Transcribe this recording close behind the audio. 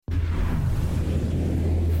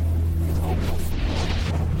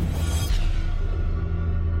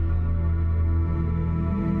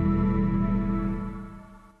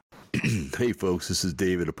Hey folks, this is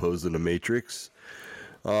David opposing the Matrix.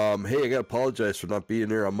 Hey, I gotta apologize for not being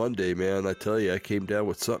there on Monday, man. I tell you, I came down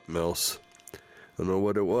with something else. I don't know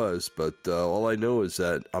what it was, but all I know is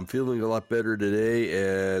that I'm feeling a lot better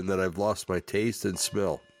today and that I've lost my taste and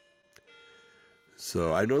smell.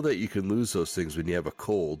 So I know that you can lose those things when you have a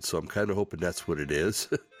cold, so I'm kind of hoping that's what it is.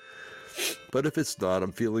 But if it's not,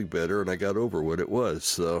 I'm feeling better and I got over what it was.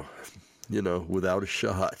 So, without a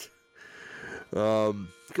shot.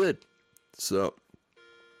 Good. So,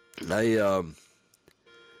 I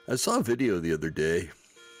saw a video the other day.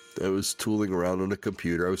 I was tooling around on a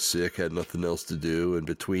computer. I was sick, had nothing else to do, and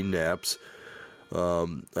between naps,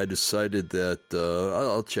 I decided that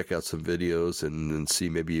I'll check out some videos and see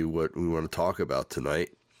maybe what we want to talk about tonight.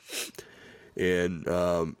 And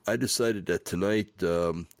I decided that tonight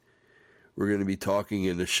we're going to be talking,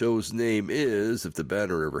 and the show's name is, if the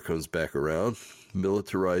banner ever comes back around,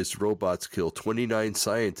 Militarized Robots Kill 29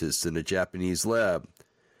 Scientists in a Japanese Lab.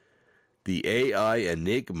 The AI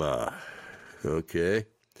Enigma. Okay.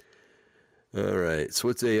 All right. So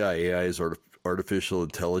what's AI? AI is artificial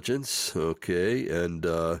intelligence. Okay. And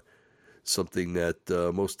something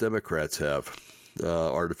that most Democrats have.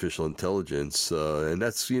 Artificial intelligence. And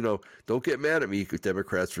that's, don't get mad at me,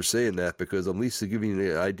 Democrats, for saying that, because I'm at least giving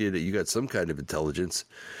you the idea that you got some kind of intelligence.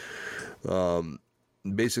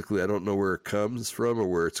 Basically, I don't know where it comes from or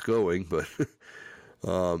where it's going, but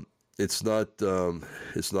it's not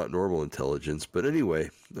normal intelligence. But anyway,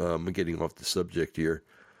 I'm getting off the subject here.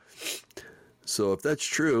 So if that's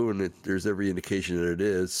true, and there's every indication that it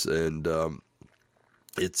is, and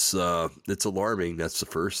it's alarming. That's the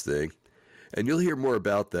first thing, and you'll hear more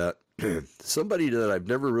about that. Somebody that I've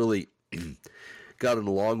never really gotten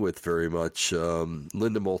along with very much,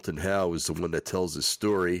 Linda Moulton Howe, is the one that tells this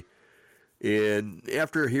story. And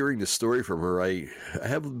after hearing the story from her, I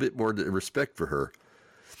have a bit more respect for her.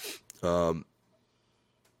 I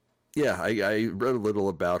read a little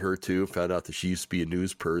about her too. Found out that she used to be a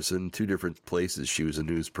news person. 2 different places she was a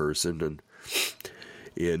news person, and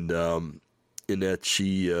in that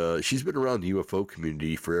she's been around the UFO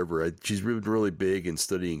community forever. She's been really big in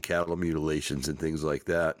studying cattle mutilations and things like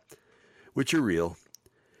that, which are real.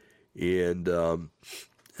 And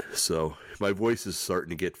so my voice is starting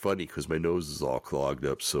to get funny because my nose is all clogged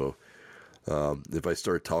up. So if I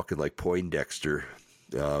start talking like Poindexter,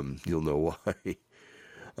 you'll know why.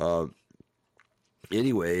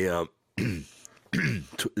 Anyway,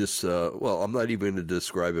 this, I'm not even going to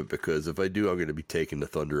describe it, because if I do, I'm going to be taking the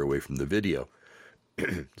thunder away from the video.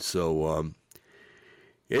 So,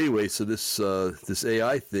 anyway, so this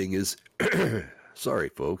AI thing is, sorry,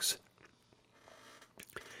 folks,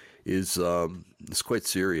 is quite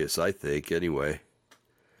serious, I think, anyway.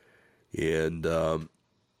 And,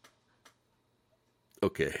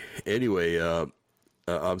 okay, anyway,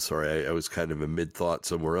 I'm sorry, I was kind of in mid-thought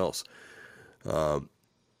somewhere else. But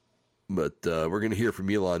we're going to hear from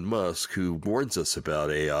Elon Musk, who warns us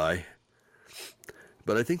about AI.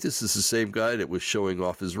 But I think this is the same guy that was showing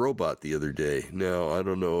off his robot the other day. Now, I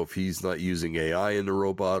don't know if he's not using AI in the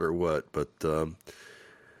robot or what, but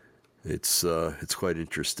it's quite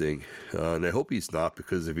interesting. And I hope he's not,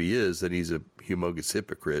 because if he is, then he's a humongous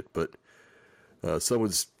hypocrite. But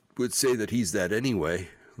someone would say that he's that anyway.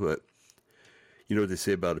 But you know what they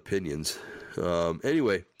say about opinions.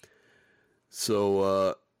 Anyway,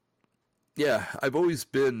 so, I've always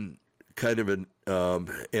been kind of an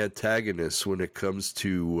antagonist when it comes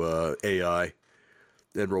to AI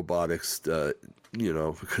and robotics,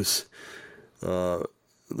 because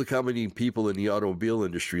look how many people in the automobile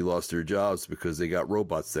industry lost their jobs because they got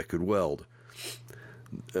robots that could weld.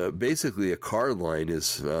 Basically, a car line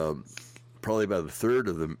is probably about 1/3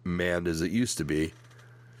 of the manned as it used to be.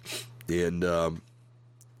 And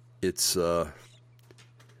it's,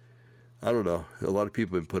 I don't know, a lot of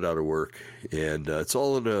people have been put out of work. And it's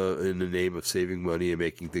all in the name of saving money and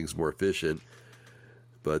making things more efficient.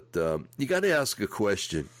 But you got to ask a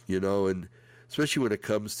question, and especially when it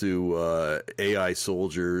comes to AI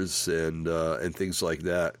soldiers and things like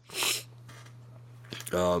that.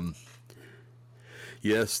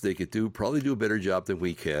 Yes, they could probably do a better job than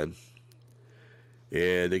we can.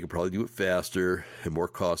 And they could probably do it faster and more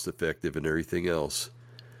cost effective and everything else.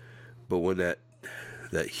 But when that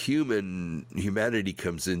humanity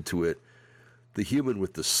comes into it, the human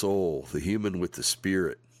with the soul, the human with the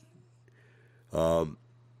spirit, what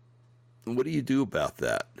do you do about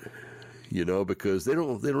that? Because they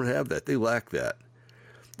don't have that. They lack that.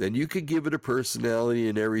 And you could give it a personality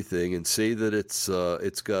and everything and say that it's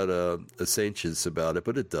got a sentience about it,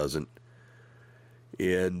 but it doesn't.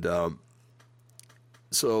 And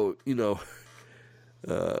so,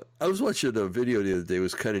 I was watching a video the other day. It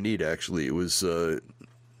was kind of neat, actually. It was a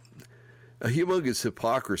humongous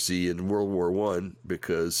hypocrisy in World War One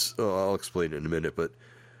because I'll explain it in a minute. But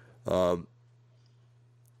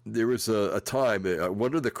there was a time,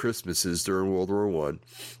 one of the Christmases during World War One,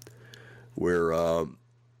 where I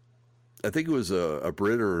think it was a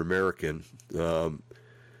Brit or an American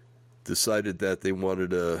decided that they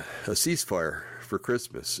wanted a ceasefire for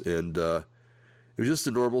Christmas, and it was just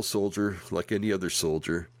a normal soldier like any other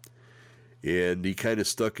soldier, and he kind of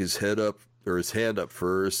stuck his head up or his hand up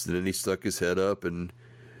first, and then he stuck his head up, and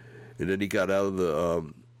then he got out of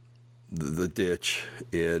the ditch,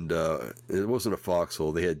 and it wasn't a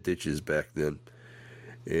foxhole; they had ditches back then,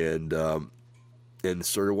 and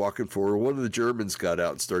started walking forward. One of the Germans got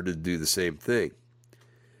out and started to do the same thing.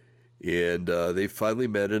 And they finally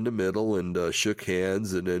met in the middle and shook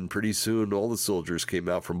hands, and then pretty soon all the soldiers came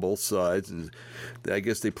out from both sides, and I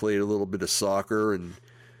guess they played a little bit of soccer and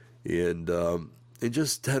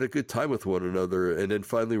just had a good time with one another, and then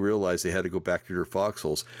finally realized they had to go back to their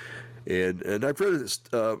foxholes. And I've read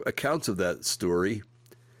accounts of that story,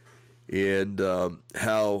 and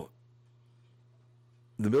how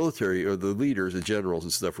the military or the leaders, the generals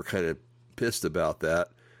and stuff, were kind of pissed about that,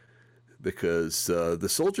 because the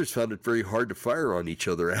soldiers found it very hard to fire on each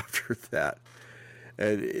other after that.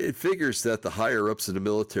 And it figures that the higher-ups in the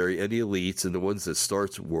military, and the elites, and the ones that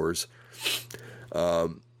start wars,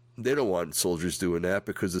 they don't want soldiers doing that,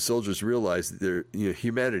 because the soldiers realize their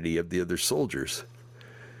humanity of the other soldiers.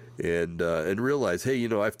 And realize, hey,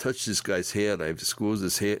 I've touched this guy's hand, I've squeezed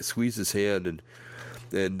his hand,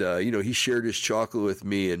 and he shared his chocolate with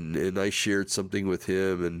me, and I shared something with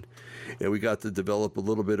him, and we got to develop a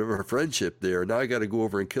little bit of a friendship there. Now I got to go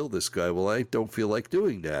over and kill this guy. Well, I don't feel like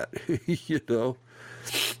doing that,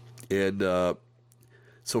 And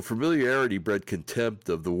so familiarity bred contempt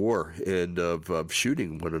of the war, and of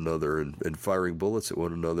shooting one another and firing bullets at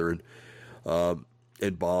one another,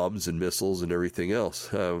 and bombs and missiles and everything else.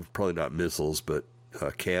 Probably not missiles, but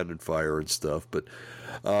cannon fire and stuff. But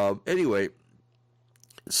anyway,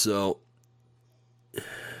 so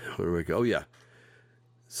where do I go? Oh, yeah.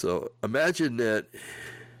 So imagine that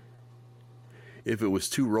if it was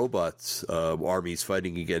two robots armies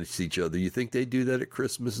fighting against each other. You think they'd do that at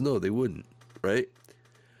Christmas? No, they wouldn't, right?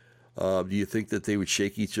 Do you think that they would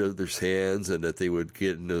shake each other's hands, and that they would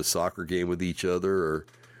get into a soccer game with each other,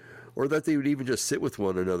 or that they would even just sit with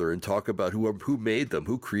one another and talk about who made them,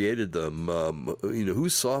 who created them,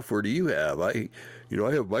 whose software do you have? I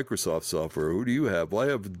have Microsoft software. Who do you have? Well, I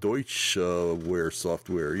have Deutschware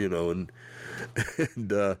software, and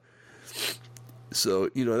so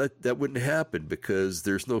that wouldn't happen, because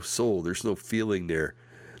there's no soul, there's no feeling there,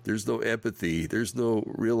 there's no empathy, there's no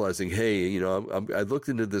realizing, hey, I looked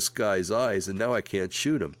into this guy's eyes, and now I can't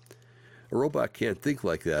shoot him. A robot can't think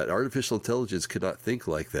like that. Artificial intelligence cannot think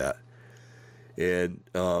like that. And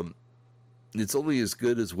it's only as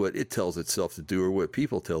good as what it tells itself to do, or what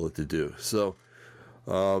people tell it to do. So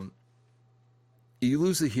you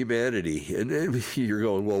lose the humanity. And then you're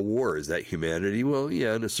going, well, war, is that humanity? Well,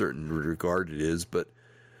 yeah, in a certain regard it is. But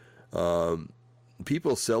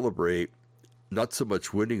people celebrate not so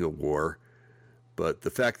much winning a war, but the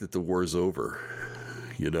fact that the war is over,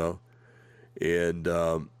 And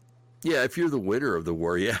yeah, if you're the winner of the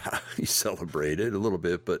war, yeah, you celebrate it a little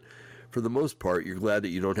bit, but for the most part, you're glad that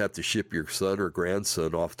you don't have to ship your son or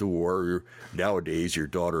grandson off to war, or nowadays your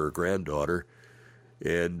daughter or granddaughter,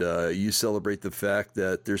 and you celebrate the fact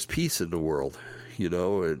that there's peace in the world,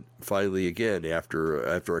 and finally, again, after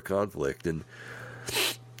a conflict. And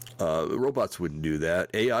robots wouldn't do that.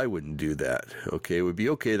 AI wouldn't do that. Okay, it would be,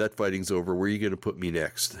 okay, that fighting's over. Where are you going to put me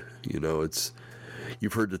next?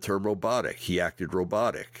 You've heard the term robotic. He acted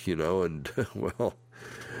robotic, and well,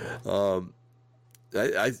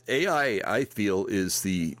 AI, I feel, is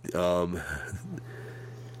the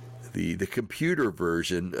computer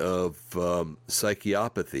version of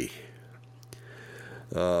psychopathy,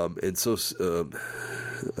 and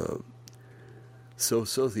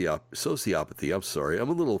sociopathy. I'm sorry, I'm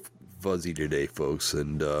a little fuzzy today, folks,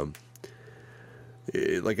 and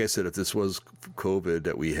like I said, if this was COVID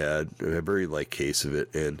that we had a very light case of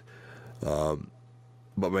it, and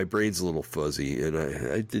but my brain's a little fuzzy, and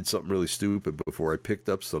I did something really stupid before. I picked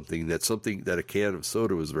up something that a can of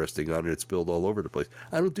soda was resting on, and it spilled all over the place.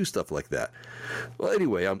 I don't do stuff like that. Well,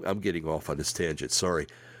 anyway, I'm getting off on this tangent. Sorry.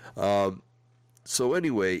 So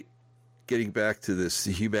anyway, getting back to this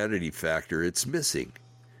humanity factor, it's missing.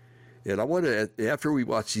 And I want to, after we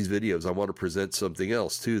watch these videos, I want to present something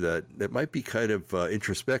else too that might be kind of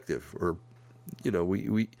introspective, or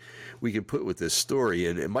we can put with this story,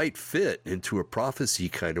 and it might fit into a prophecy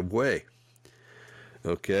kind of way.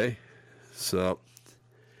 Okay, so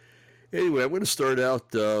anyway, I'm going to start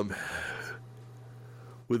out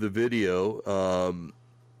with a video.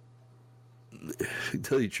 To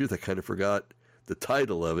tell you the truth, I kind of forgot the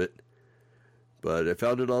title of it, but I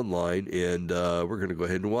found it online, and we're going to go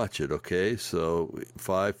ahead and watch it. Okay, so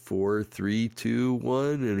 5, 4, 3, 2, 1,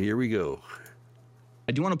 and here we go.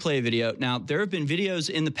 I do want to play a video. Now, there have been videos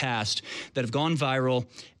in the past that have gone viral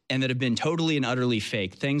and that have been totally and utterly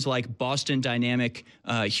fake. Things like Boston Dynamic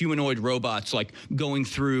humanoid robots, like going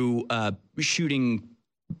through shooting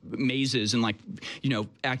mazes and, like, you know,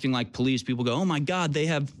 acting like police. People go, oh my God, they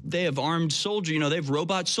have armed soldiers. You know, they have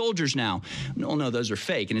robot soldiers now. No, those are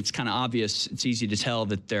fake, and it's kind of obvious. It's easy to tell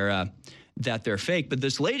that they're fake. But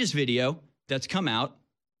this latest video that's come out,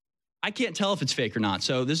 I can't tell if it's fake or not.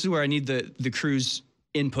 So this is where I need the crew's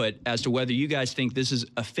input as to whether you guys think this is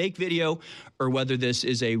a fake video or whether this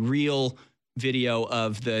is a real video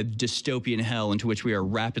of the dystopian hell into which we are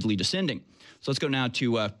rapidly descending. So let's go now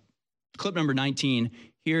to clip number 19.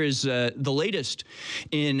 Here is the latest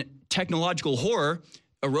in technological horror: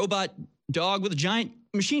 a robot dog with a giant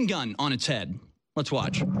machine gun on its head. Let's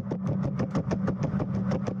watch. So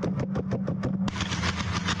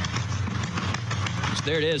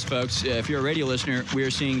there it is, folks. If you're a radio listener, we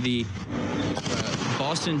are seeing the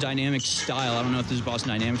Boston Dynamics style. I don't know if this is Boston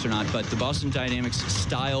Dynamics or not, but the Boston Dynamics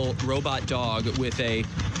style robot dog with a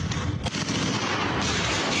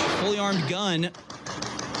fully armed gun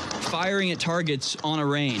firing at targets on a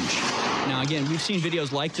range. Now, again, we've seen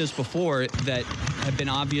videos like this before that have been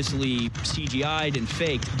obviously CGI'd and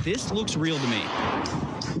faked. This looks real to me.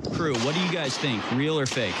 Crew, what do you guys think? Real or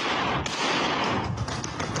fake?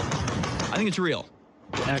 I think it's real.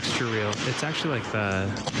 Extra real. It's actually like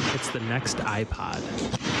it's the next iPod.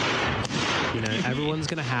 You know, everyone's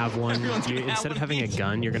gonna have one. Instead of having a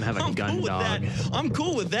gun, you're gonna have a gun dog. I'm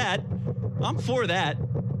cool with that. I'm for that.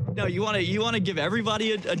 No, you want to give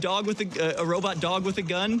everybody a dog with a robot dog with a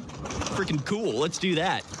gun? Freaking cool. Let's do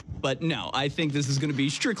that. But no, I think this is going to be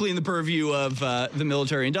strictly in the purview of the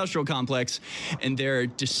military-industrial complex and their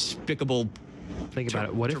despicable. Think about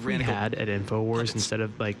it. What if we had at InfoWars, instead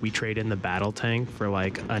of, like, we trade in the battle tank for,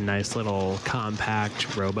 like, a nice little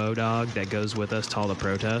compact robo-dog that goes with us to all the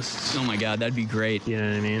protests? Oh my God, that'd be great. You know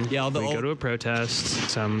what I mean? Yeah, we go to a protest,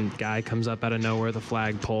 some guy comes up out of nowhere with a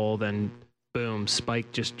flagpole, then boom,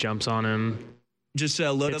 Spike just jumps on him. Just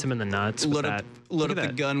hits him in the nuts. Load up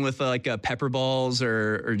the gun with like pepper balls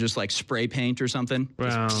or just like spray paint or something.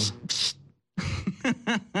 Wow.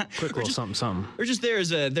 Quick little something. Or just there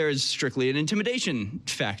is strictly an intimidation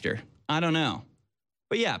factor. I don't know.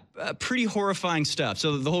 But yeah, pretty horrifying stuff.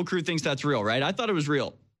 So the whole crew thinks that's real, right? I thought it was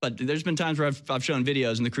real. But there's been times where I've shown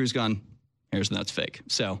videos and the crew's gone, here's that's fake.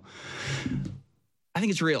 So I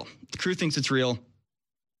think it's real. The crew thinks it's real.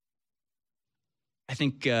 I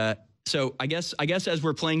think so. I guess as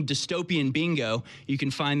we're playing dystopian bingo, you can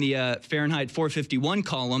find the Fahrenheit 451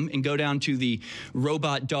 column and go down to the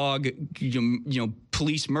robot dog,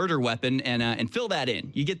 police murder weapon and fill that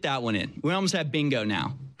in. You get that one in. We almost have bingo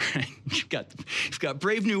now. You've got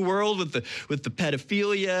Brave New World with the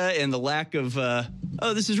pedophilia and the lack of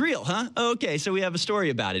oh, this is real, huh? Oh, okay, so we have a story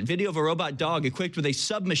about it. Video of a robot dog equipped with a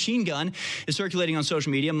submachine gun is circulating on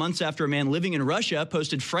social media months after a man living in Russia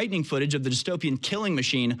posted frightening footage of the dystopian killing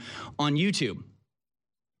machine on YouTube.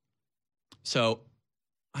 So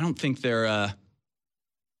I don't think they're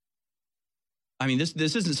I mean, this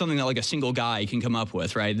isn't something that like a single guy can come up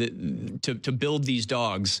with, right? To build these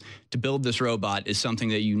dogs, to build this robot is something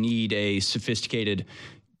that you need a sophisticated,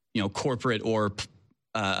 corporate or,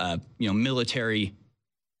 military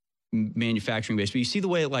manufacturing base. But you see the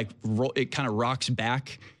way it kind of rocks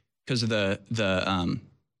back because of the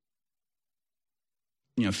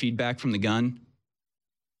feedback from the gun.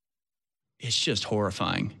 It's just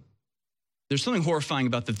horrifying. There's something horrifying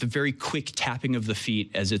about the very quick tapping of the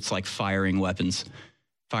feet as it's like firing weapons,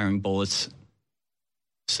 firing bullets.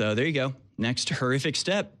 So there you go. Next horrific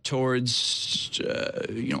step towards,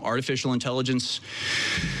 artificial intelligence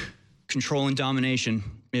control and domination.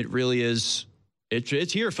 It really is.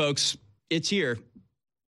 It's here, folks. It's here.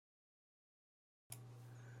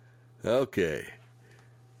 Okay.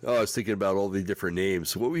 Oh, I was thinking about all the different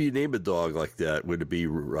names. What would you name a dog like that? Would it be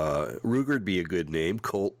Ruger? Would be a good name.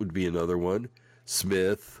 Colt would be another one.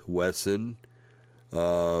 Smith, Wesson,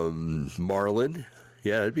 Marlin.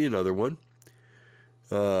 Yeah, that'd be another one.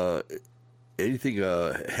 Anything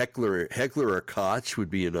Heckler or Koch would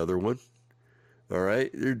be another one. All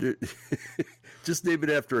right, just name it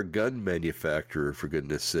after a gun manufacturer, for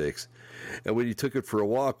goodness sakes. And when you took it for a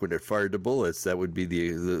walk, when it fired the bullets, that would be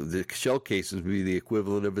the shell cases would be the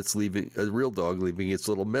equivalent of its leaving a real dog leaving its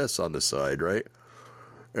little mess on the side, right?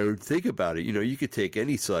 And think about it. You could take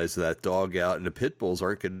any size of that dog out, and the pit bulls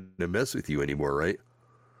aren't going to mess with you anymore, right?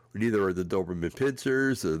 Neither are the Doberman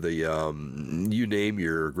Pinschers or the you name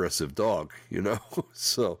your aggressive dog.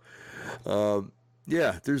 So.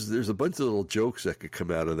 Yeah, there's a bunch of little jokes that could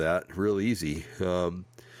come out of that real easy.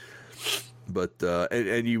 But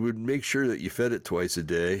you would make sure that you fed it twice a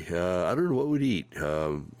day. I don't know what it would eat.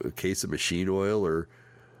 A case of machine oil, or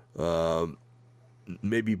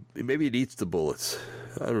maybe it eats the bullets.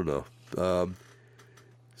 I don't know.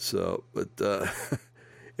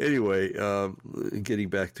 Anyway, getting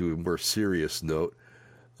back to a more serious note.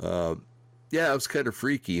 Yeah, it was kind of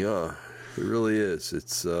freaky, huh? It really is.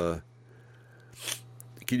 It's.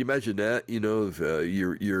 Can you imagine that? If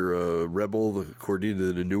you're a rebel according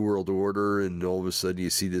to the New World Order, and all of a sudden you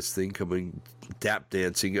see this thing coming, tap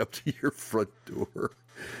dancing up to your front door,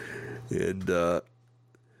 and I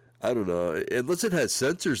don't know. Unless it has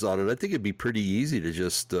sensors on it, I think it'd be pretty easy to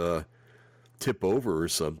just tip over or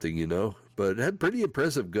something, But it had a pretty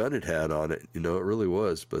impressive gun it had on it, it really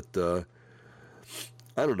was. But I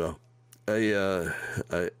don't know.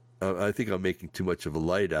 I think I'm making too much of a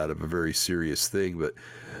light out of a very serious thing, but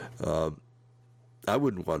I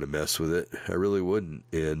wouldn't want to mess with it. I really wouldn't,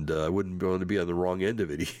 and I wouldn't want to be on the wrong end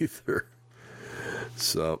of it either.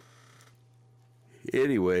 So,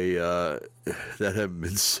 anyway, that having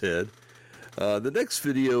been said, the next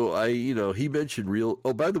video, he mentioned real.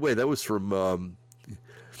 Oh, by the way, that was from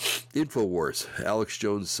InfoWars, Alex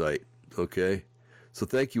Jones' site. Okay, so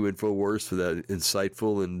thank you, InfoWars, for that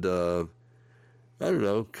insightful and I don't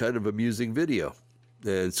know, kind of amusing video,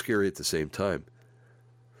 and scary at the same time.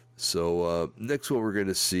 So next one we're going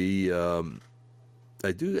to see, I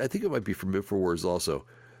think it might be from InfoWars also,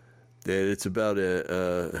 and it's about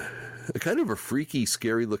a kind of a freaky,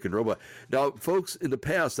 scary looking robot. Now, folks, in the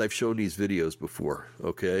past I've shown these videos before.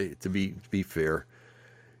 Okay, to be fair,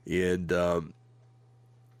 and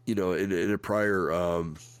in a prior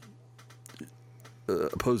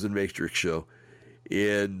Opposing Matrix show,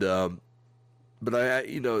 and. But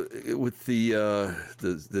with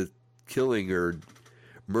the killing or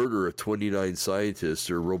murder of 29 scientists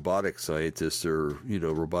or robotic scientists or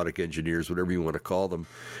robotic engineers, whatever you want to call them,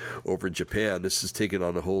 over in Japan, this has taken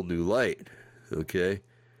on a whole new light. Okay,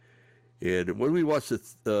 and when we watch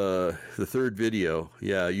the third video,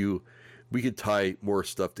 we could tie more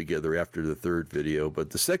stuff together after the third video. But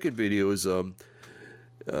the second video is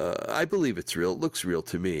I believe it's real. It looks real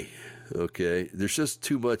to me. Okay, there's just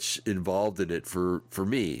too much involved in it for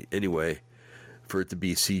me, anyway, for it to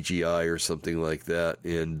be CGI or something like that.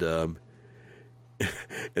 And and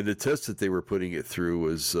the test that they were putting it through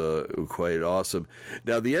was quite awesome.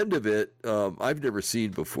 Now, the end of it, I've never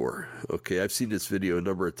seen before. Okay, I've seen this video a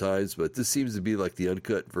number of times, but this seems to be like the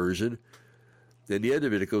uncut version. And the end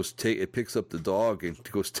of it, it picks up the dog and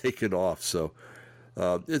goes taking off. So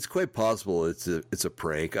it's quite possible it's a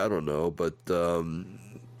prank. I don't know, but.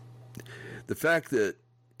 The fact that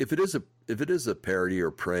if it is a parody or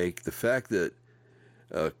prank, the fact that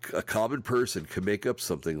a common person can make up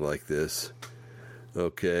something like this,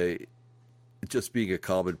 okay, just being a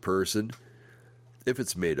common person, if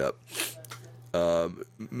it's made up,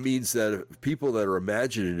 means that people that are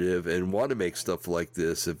imaginative and want to make stuff like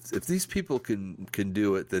this, if these people can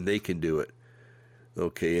do it, then they can do it.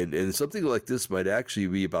 Okay, and something like this might actually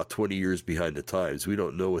be about 20 years behind the times. We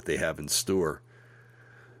don't know what they have in store.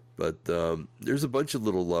 But there's a bunch of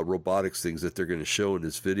little robotics things that they're going to show in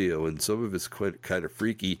this video, and some of it's quite kind of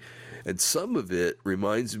freaky, and some of it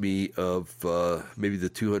reminds me of maybe the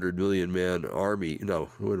 200 million man army. No,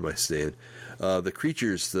 what am I saying? The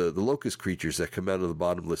creatures, the locust creatures that come out of the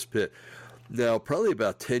bottomless pit. Now, probably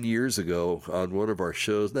about 10 years ago on one of our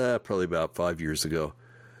shows, probably about 5 years ago,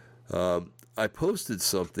 I posted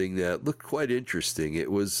something that looked quite interesting.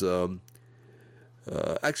 It was...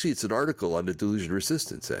 actually, it's an article on the delusion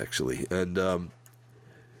resistance, actually. And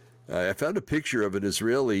I found a picture of an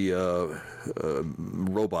Israeli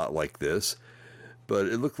robot like this, but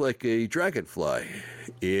it looked like a dragonfly.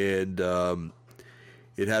 And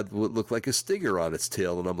it had what looked like a stinger on its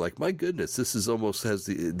tail. And I'm like, my goodness, this is almost has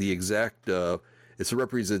the exact... it's a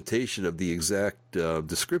representation of the exact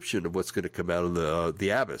description of what's going to come out of the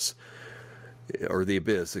abyss, or the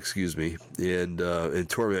abyss, excuse me, and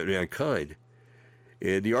torment mankind.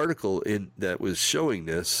 And the article that was showing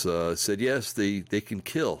this said, yes, they can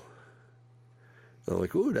kill. I'm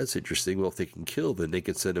like, oh, that's interesting. Well, if they can kill, then they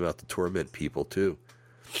can send them out to torment people, too.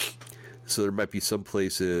 So there might be some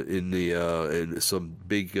place in some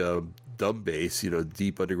big dumb base,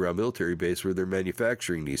 deep underground military base where they're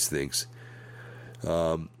manufacturing these things.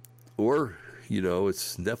 Or,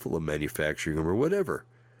 it's Nephilim manufacturing them or whatever.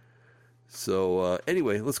 So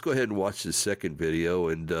anyway, let's go ahead and watch the second video,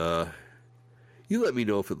 and you let me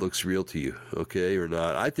know if it looks real to you, okay, or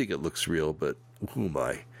not. I think it looks real, but who am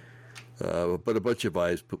I? But a bunch of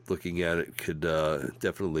eyes looking at it could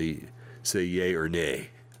definitely say yay or nay.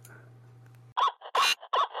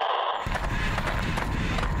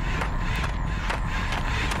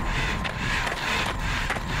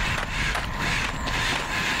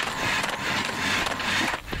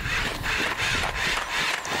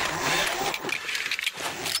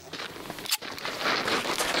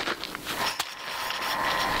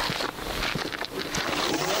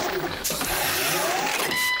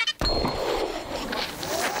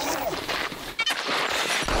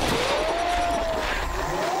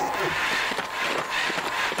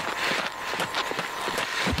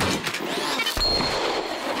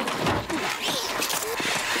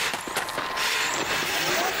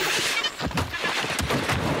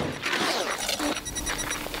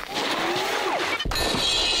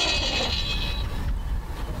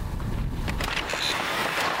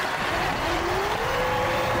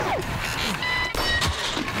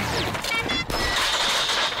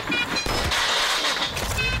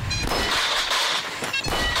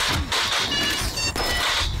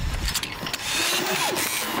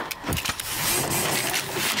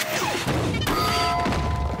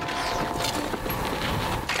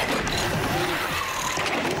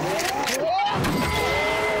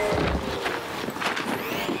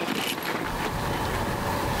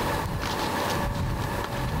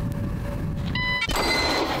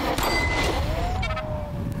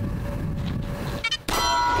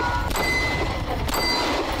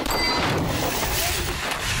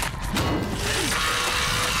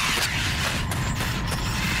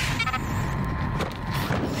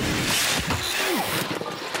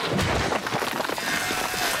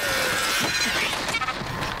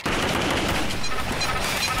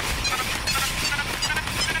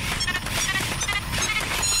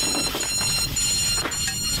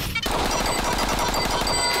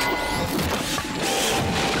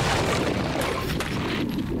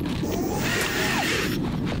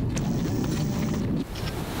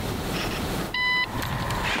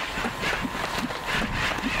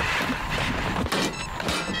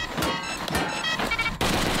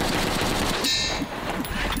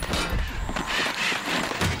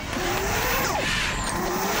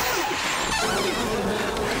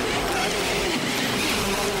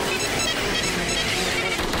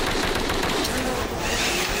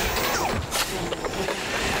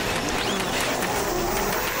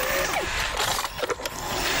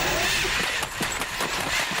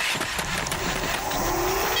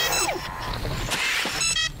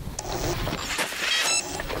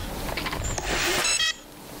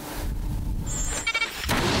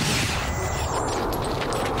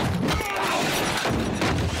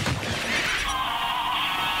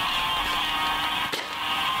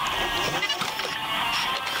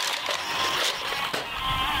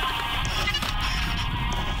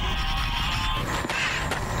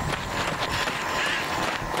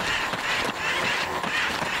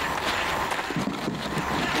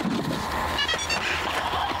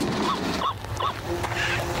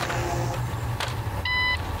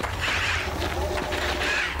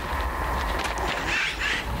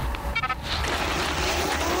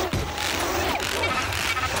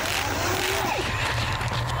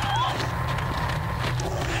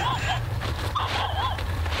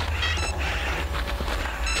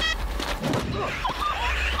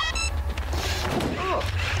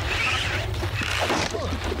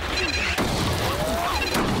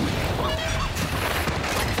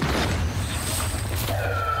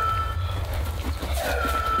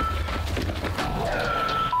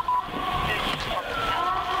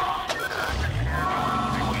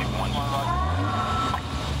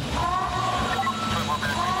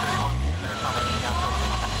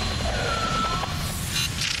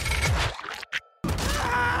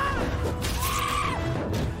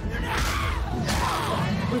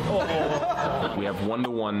 We have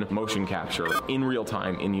one-to-one motion capture in real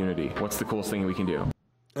time in Unity. What's the coolest thing we can do?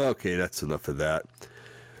 Okay, that's enough of that.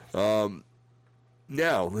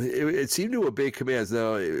 Now, it seemed to obey commands.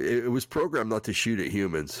 Now, it was programmed not to shoot at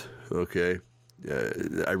humans, okay?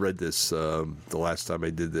 I read this the last time I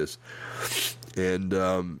did this. And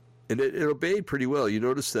it obeyed pretty well. You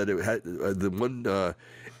notice that it had the one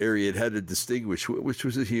area it had to distinguish which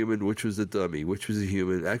was a human, which was a dummy, which was a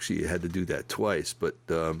human. Actually, it had to do that twice, but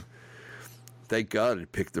thank God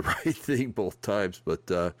it picked the right thing both times.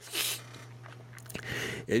 But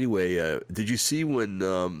anyway, did you see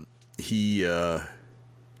when he had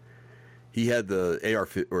the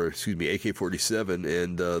AK-47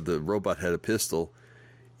 and the robot had a pistol?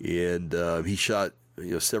 and he shot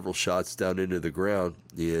several shots down into the ground,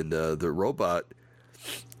 and the robot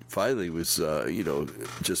finally was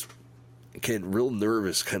just getting real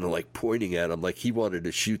nervous, kind of like pointing at him like he wanted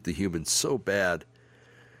to shoot the human so bad,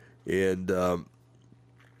 and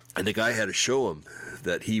the guy had to show him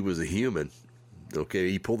that he was a human. Okay,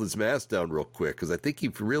 he pulled his mask down real quick because I think he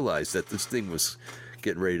realized that this thing was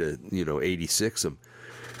getting ready to 86 him,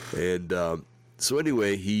 and so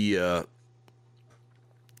anyway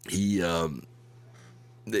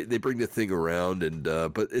they bring the thing around, and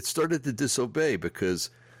but it started to disobey because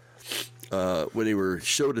when they were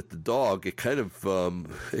showed it the dog, it kind of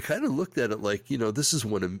looked at it like, this is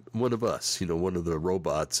one of us, one of the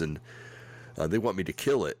robots, and they want me to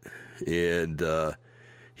kill it. And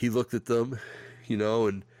he looked at them,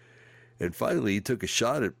 and finally he took a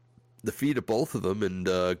shot at the feet of both of them and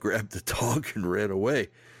grabbed the dog and ran away.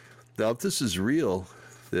 Now, if this is real,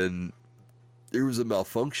 then there was a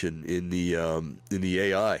malfunction in the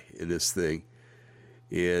AI in this thing,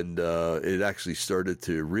 and it actually started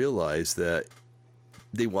to realize that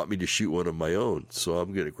they want me to shoot one of my own, so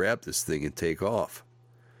I'm going to grab this thing and take off.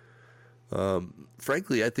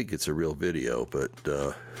 Frankly, I think it's a real video, but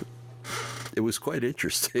it was quite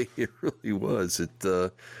interesting. It really was.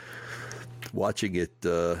 Watching it,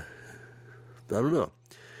 I don't know.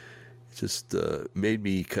 It just made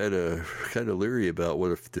me kind of leery about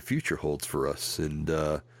what if the future holds for us, and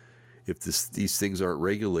if these things aren't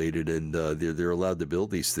regulated and they're allowed to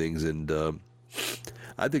build these things, and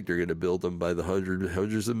I think they're going to build them by the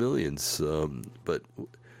hundreds of millions. But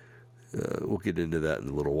we'll get into that in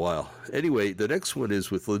a little while. Anyway, the next one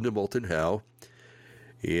is with Linda Moulton Howe,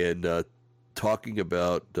 and talking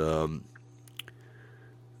about the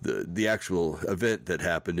actual event that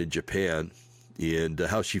happened in Japan, and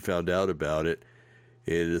how she found out about it.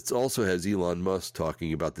 And it also has Elon Musk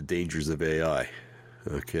talking about the dangers of AI.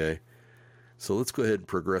 Okay, so let's go ahead and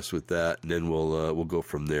progress with that, and then we'll go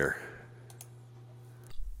from there.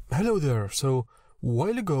 Hello there. So, a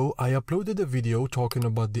while ago, I uploaded a video talking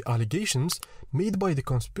about the allegations made by the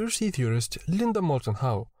conspiracy theorist Linda Moulton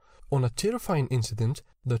Howe on a terrifying incident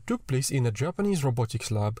that took place in a Japanese robotics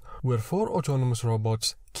lab where 4 autonomous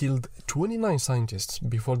robots killed 29 scientists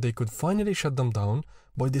before they could finally shut them down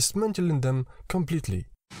by dismantling them completely.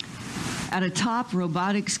 At a top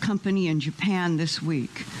robotics company in Japan this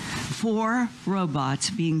week, 4 robots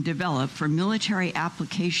being developed for military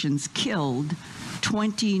applications killed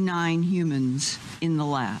 29 humans in the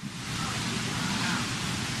lab.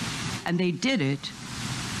 And they did it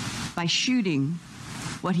by shooting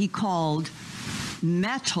what he called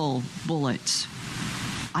metal bullets.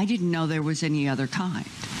 I didn't know there was any other kind.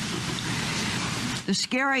 The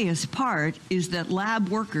scariest part is that lab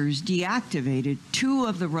workers deactivated 2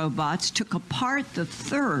 of the robots, took apart the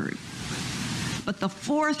 3rd, but the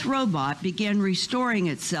 4th robot began restoring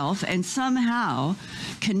itself and somehow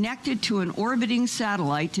connected to an orbiting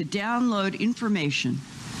satellite to download information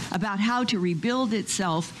about how to rebuild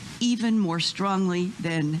itself even more strongly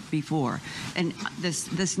than before. And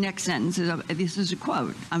this next sentence is a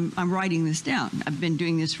quote. I'm writing this down. I've been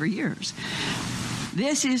doing this for years.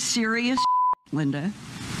 This is serious shit, Linda,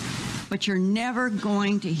 but you're never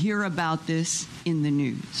going to hear about this in the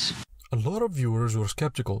news. A lot of viewers were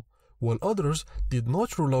skeptical, while others did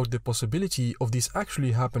not rule out the possibility of this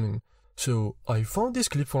actually happening. So I found this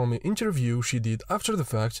clip from an interview she did after the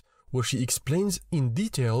fact, where she explains in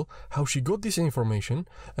detail how she got this information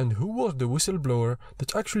and who was the whistleblower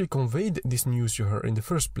that actually conveyed this news to her in the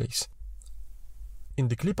first place. In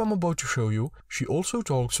the clip I'm about to show you, she also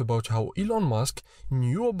talks about how Elon Musk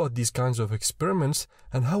knew about these kinds of experiments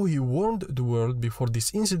and how he warned the world before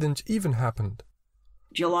this incident even happened.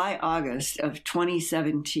 July, August of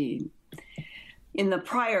 2017. In the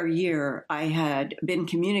prior year, I had been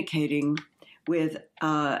communicating with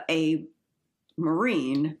a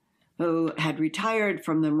Marine who had retired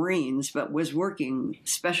from the Marines but was working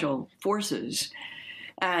special forces.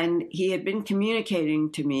 And he had been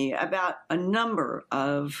communicating to me about a number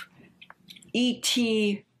of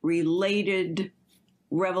ET-related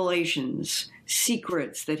revelations,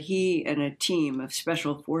 secrets that he and a team of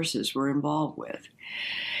special forces were involved with.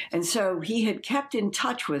 And so he had kept in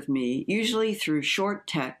touch with me, usually through short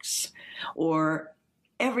texts, or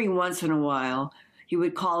every once in a while, he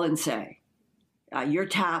would call and say, you're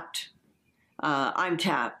tapped, I'm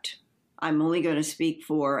tapped, I'm only going to speak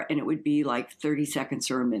for, and it would be like 30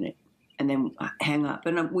 seconds or a minute, and then hang up.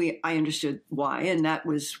 And I understood why, and that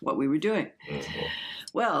was what we were doing. Mm-hmm.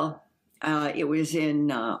 Well, it was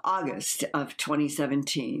in August of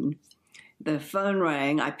 2017. The phone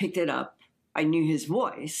rang, I picked it up, I knew his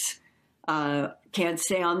voice, Can't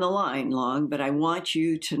stay on the line long, but I want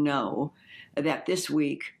you to know that this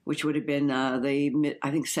week, which would have been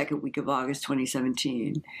second week of August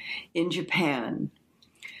 2017, in Japan,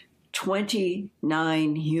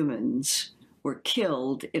 29 humans were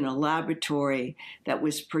killed in a laboratory that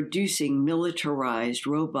was producing militarized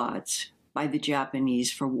robots by the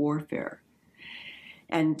Japanese for warfare.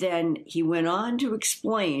 And then he went on to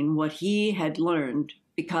explain what he had learned,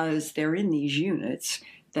 because they're in these units,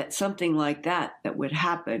 that something like that would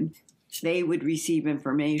happen, they would receive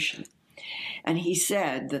information. And he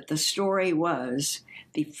said that the story was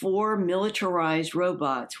the 4 militarized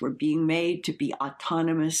robots were being made to be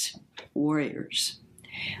autonomous warriors.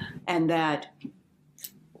 And that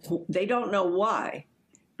they don't know why,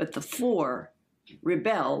 but the 4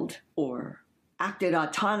 rebelled or acted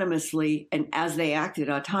autonomously, and as they acted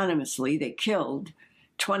autonomously, they killed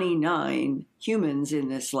 29 humans in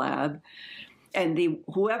this lab. And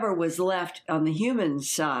whoever was left on the human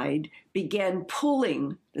side began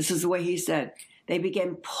pulling, this is the way he said, they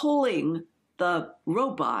began pulling the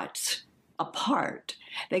robots apart.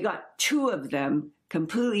 They got 2 of them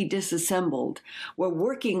completely disassembled, were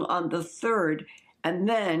working on the 3rd, and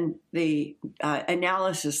then the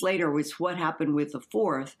analysis later was what happened with the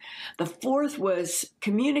 4th. The 4th was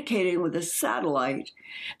communicating with a satellite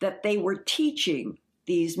that they were teaching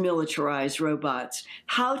these militarized robots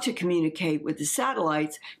how to communicate with the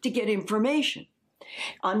satellites to get information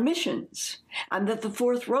on missions, and that the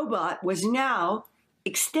 4th robot was now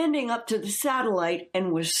extending up to the satellite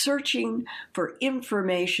and was searching for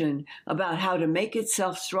information about how to make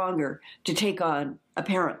itself stronger to take on,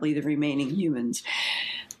 apparently, the remaining humans.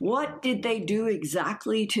 What did they do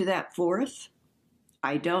exactly to that 4th?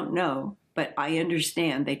 I don't know, but I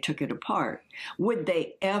understand they took it apart. Would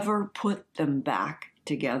they ever put them back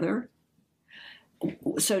together?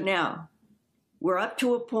 So now we're up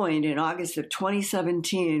to a point in August of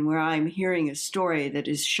 2017 where I'm hearing a story that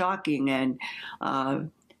is shocking, and I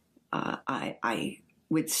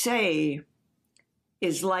would say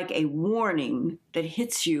is like a warning that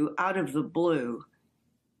hits you out of the blue,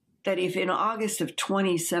 that if in August of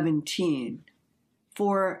 2017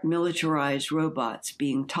 4 militarized robots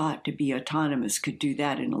being taught to be autonomous could do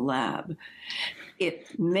that in a lab,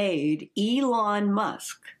 it made Elon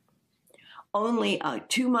Musk, only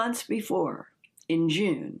 2 months before, in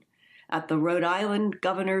June, at the Rhode Island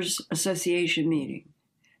Governors Association meeting.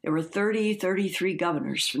 There were 33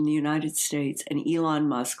 governors from the United States, and Elon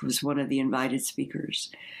Musk was one of the invited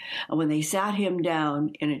speakers. And when they sat him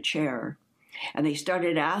down in a chair and they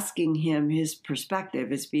started asking him his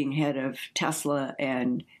perspective as being head of Tesla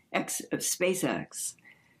and SpaceX,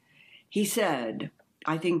 he said,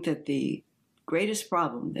 I think that the greatest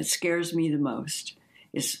problem that scares me the most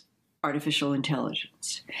is artificial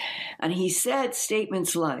intelligence. And he said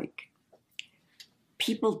statements like,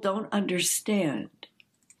 people don't understand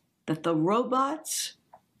that the robots,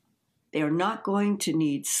 they are not going to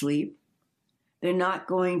need sleep. They're not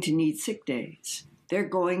going to need sick days. They're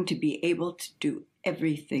going to be able to do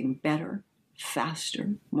everything better,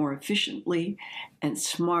 faster, more efficiently, and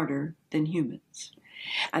smarter than humans.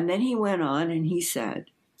 And then he went on and he said,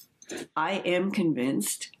 I am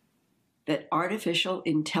convinced that artificial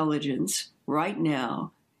intelligence right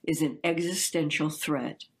now is an existential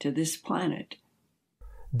threat to this planet.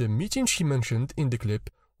 The meeting she mentioned in the clip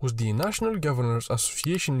was the National Governors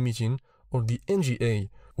Association meeting, or the NGA,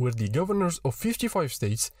 where the governors of 55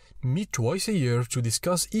 states meet twice a year to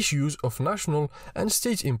discuss issues of national and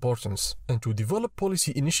state importance and to develop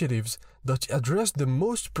policy initiatives that address the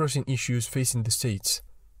most pressing issues facing the states.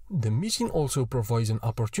 The meeting also provides an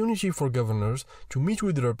opportunity for governors to meet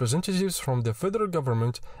with representatives from the federal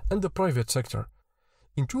government and the private sector.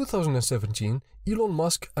 In 2017, Elon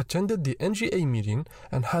Musk attended the NGA meeting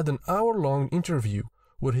and had an hour-long interview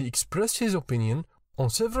where he expressed his opinion on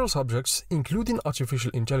several subjects, including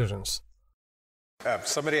artificial intelligence.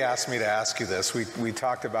 Somebody asked me to ask you this. We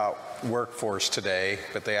talked about workforce today,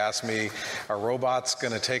 but they asked me, are robots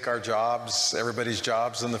going to take our jobs, everybody's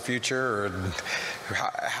jobs in the future? Or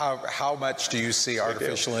how much do you see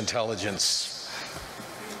artificial intelligence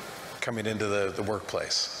coming into the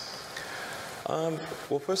workplace?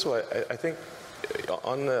 Well, first of all, I think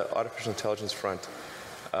on the artificial intelligence front,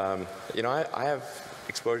 I have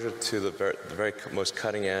exposure to the very most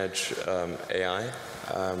cutting edge AI.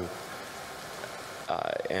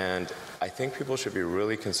 And I think people should be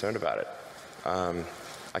really concerned about it.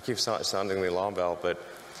 I keep sounding the alarm bell, but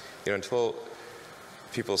until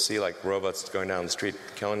people see like robots going down the street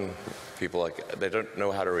killing people, like they don't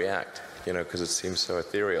know how to react, because it seems so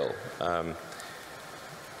ethereal.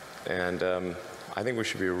 I think we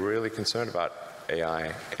should be really concerned about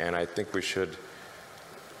AI, and I think we should.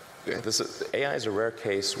 AI is a rare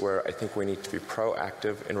case where I think we need to be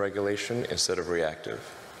proactive in regulation instead of reactive,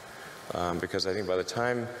 because I think by the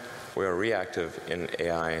time we are reactive in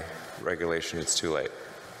AI regulation, it's too late.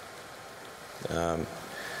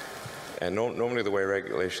 And normally the way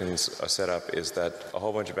regulations are set up is that a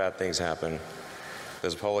whole bunch of bad things happen,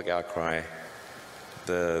 there's a public outcry,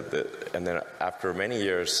 and then after many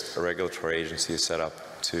years, a regulatory agency is set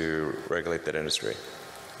up to regulate that industry.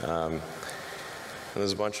 And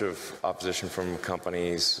there's a bunch of opposition from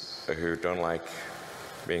companies who don't like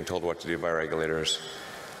being told what to do by regulators.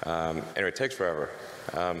 Anyway, it takes forever.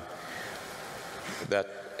 That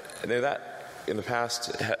in the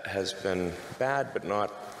past has been bad, but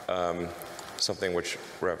not something which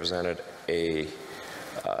represented a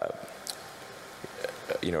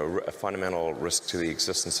fundamental risk to the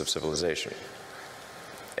existence of civilization.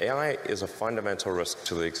 AI is a fundamental risk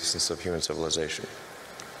to the existence of human civilization,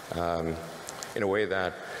 in a way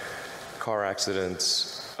that car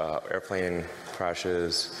accidents, airplane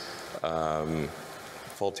crashes,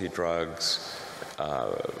 faulty drugs,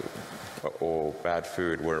 or bad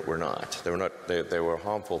food were not. They were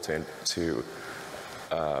harmful to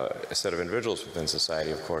a set of individuals within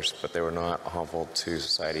society, of course, but they were not harmful to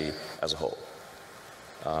society as a whole.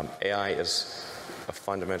 AI is a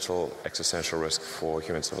fundamental existential risk for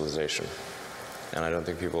human civilization, and I don't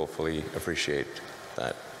think people fully appreciate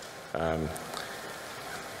that.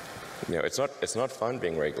 It's not fun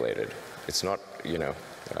being regulated. It's not, it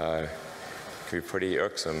can be pretty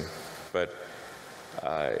irksome, but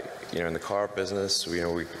in the car business, we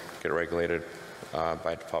get regulated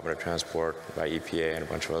by Department of Transport, by EPA, and a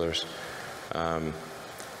bunch of others, and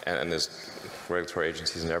there's regulatory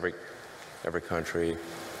agencies in every country.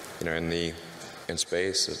 In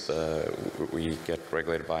space, we get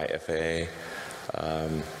regulated by FAA,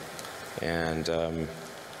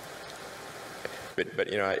 but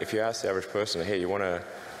if you ask the average person, hey, do you want to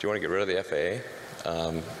get rid of the FAA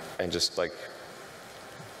and just like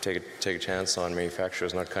take a chance on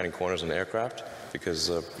manufacturers not cutting corners on the aircraft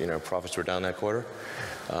because profits were down that quarter?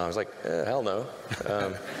 I was like, hell no.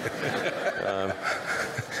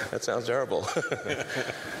 That sounds terrible.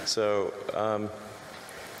 So,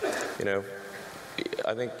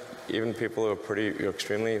 I think even people who are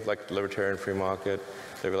extremely like libertarian free market,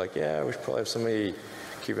 they'd be like, yeah, we should probably have somebody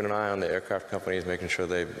keeping an eye on the aircraft companies, making sure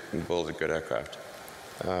they build a good aircraft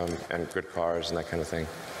and good cars and that kind of thing.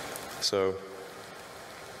 So,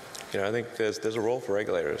 I think there's a role for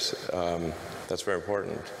regulators. That's very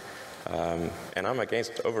important. And I'm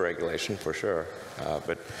against overregulation for sure.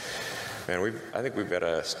 But man, I think we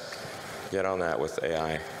better get on that with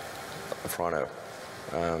AI pronto.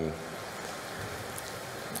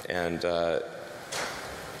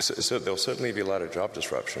 So there'll certainly be a lot of job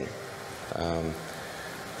disruption.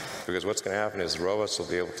 Because what's going to happen is robots will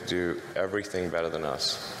be able to do everything better than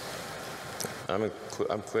us. I'm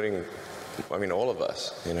including, all of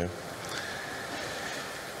us,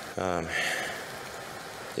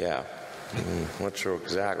 Yeah. I'm not sure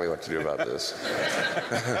exactly what to do about this.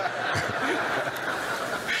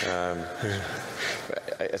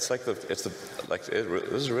 This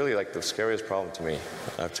is really like the scariest problem to me,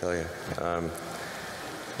 I'll tell you.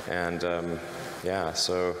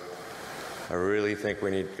 So I really think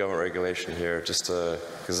we need government regulation here, just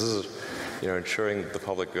because this is, ensuring the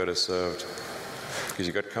public good is served. Because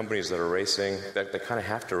you've got companies that are racing, that they kind of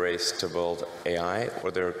have to race to build AI,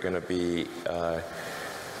 or they're going to be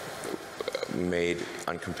made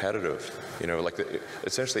uncompetitive.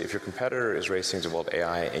 Essentially, if your competitor is racing to build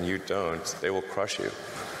AI and you don't, they will crush you.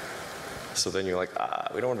 So then you're like,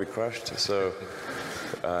 we don't want to be crushed. So,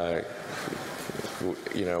 I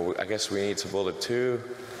guess we need to build it too.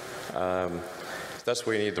 That's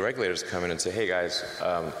where you need the regulators to come in and say, hey guys,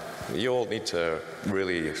 you all need to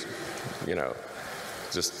really,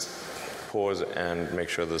 just pause and make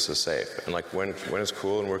sure this is safe. And like when it's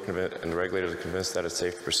cool and and the regulators are convinced that it's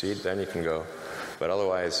safe to proceed, then you can go. But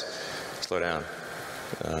otherwise, slow down.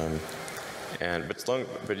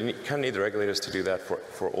 But you kind of need the regulators to do that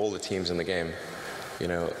for all the teams in the game.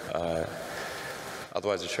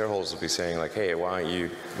 Otherwise the shareholders will be saying like, hey, why aren't you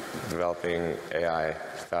developing AI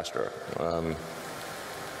faster?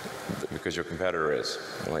 Because your competitor is.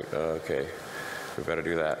 I'm like, okay, we better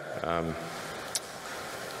do that.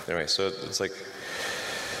 Anyway, so it's like,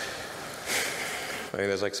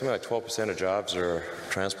 there's like something like 12% of jobs are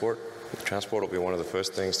transport. Transport will be one of the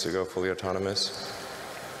first things to go fully autonomous.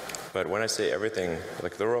 But when I say everything,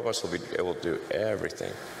 like the robots will be able to do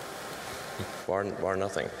everything, bar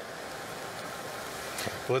nothing.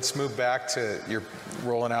 Let's move back to you're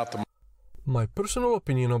rolling out the. My personal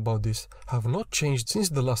opinion about this have not changed since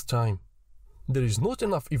the last time. There is not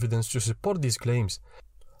enough evidence to support these claims.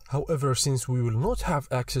 However, since we will not have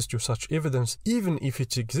access to such evidence even if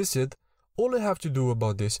it existed, all I have to do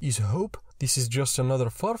about this is hope this is just another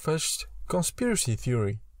far-fetched conspiracy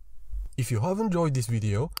theory. If you have enjoyed this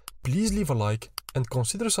video, please leave a like and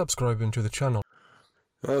consider subscribing to the channel.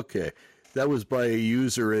 Okay, that was by a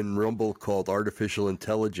user in Rumble called Artificial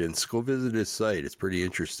Intelligence. Go visit his site. It's pretty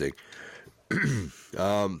interesting.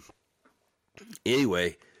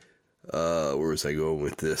 Anyway, where was I going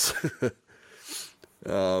with this?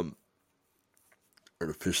 Oh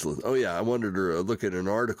yeah, I wanted to look at an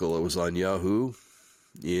article. It was on Yahoo,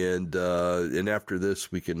 and after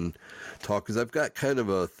this we can talk, because I've got kind of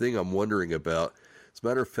a thing I'm wondering about. As a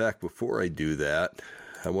matter of fact, before I do that,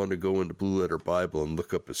 I want to go into Blue Letter Bible and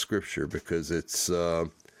look up a scripture, because it's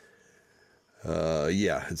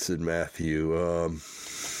it's in Matthew.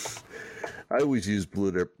 I always use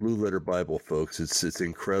Blue Letter Bible, folks. It's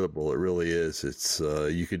incredible. It really is. It's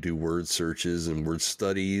you could do word searches and word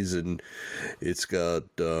studies, and it's got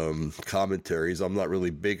commentaries. I'm not really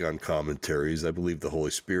big on commentaries. I believe the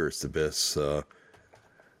Holy Spirit's the best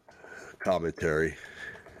commentary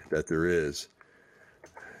that there is.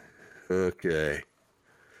 Okay.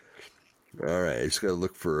 All right. I just got to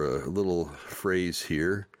look for a little phrase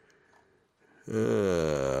here.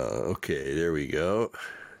 Okay. There we go.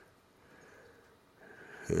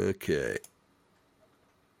 Okay,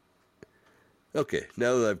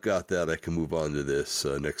 now that I've got that, I can move on to this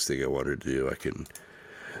next thing I wanted to do.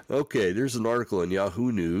 Okay, there's an article in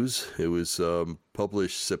Yahoo News. It was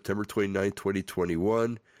published September 29,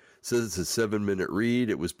 2021. It says it's a 7-minute read.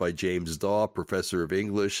 It was by James Daw, professor of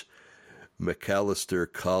English,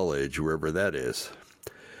 McAllister College, wherever that is.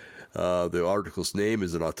 The article's name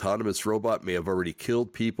is "An autonomous robot may have already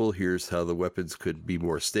killed people. Here's how the weapons could be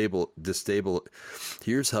more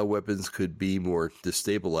Here's how weapons could be more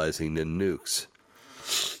destabilizing than nukes."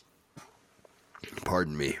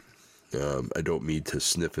 Pardon me. I don't mean to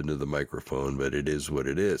sniff into the microphone, but it is what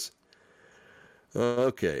it is.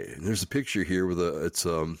 Okay, there's a picture here with looks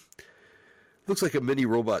like a mini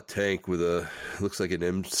robot tank with looks like an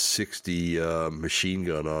M60 machine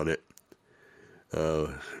gun on it.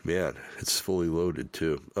 Man, it's fully loaded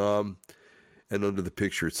too. And under the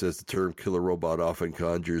picture it says the term killer robot often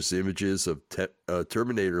conjures images of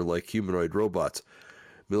Terminator-like humanoid robots.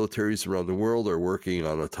 Militaries around the world are working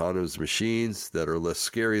on autonomous machines that are less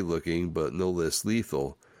scary looking but no less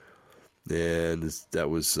lethal. And that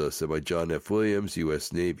was said by John F. Williams,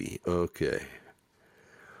 U.S. Navy. Okay.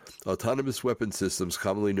 Autonomous weapon systems,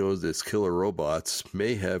 commonly known as killer robots,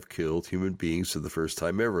 may have killed human beings for the first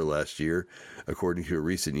time ever last year, according to a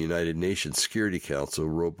recent United Nations Security Council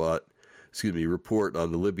report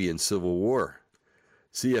on the Libyan civil war.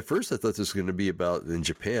 See, at first I thought this was going to be about in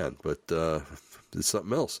Japan, but it's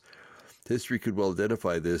something else. History could well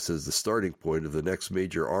identify this as the starting point of the next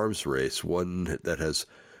major arms race, one that has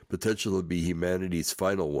potential to be humanity's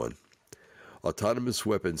final one. Autonomous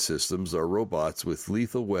weapon systems are robots with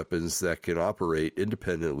lethal weapons that can operate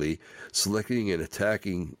independently, selecting and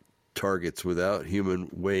attacking targets without human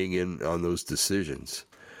weighing in on those decisions.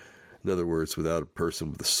 In other words, without a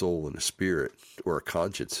person with a soul and a spirit, or a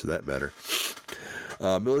conscience for that matter.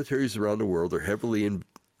 Militaries around the world are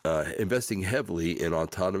investing heavily in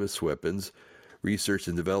autonomous weapons research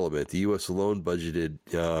and development. The U.S. alone budgeted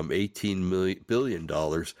 $18 billion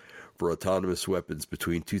for autonomous weapons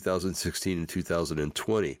between 2016 and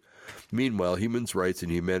 2020. Meanwhile, human rights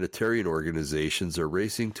and humanitarian organizations are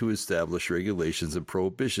racing to establish regulations and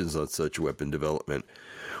prohibitions on such weapon development.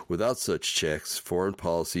 Without such checks, foreign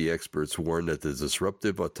policy experts warn that the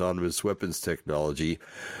disruptive autonomous weapons technology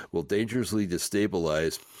will dangerously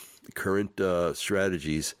destabilize current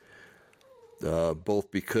strategies, both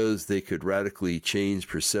because they could radically change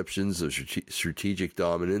perceptions of strategic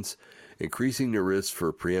dominance, increasing the risk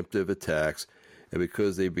for preemptive attacks, and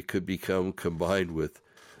because they could become combined with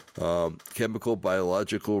chemical,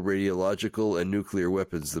 biological, radiological, and nuclear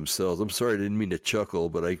weapons themselves. I'm sorry, I didn't mean to chuckle,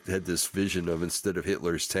 but I had this vision of, instead of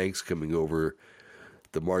Hitler's tanks coming over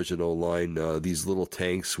the Maginot Line, these little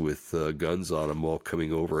tanks with guns on them all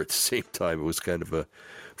coming over at the same time. It was kind of a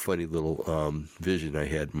funny little vision I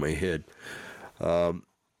had in my head.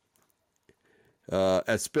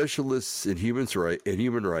 As specialists in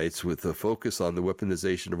human rights with a focus on the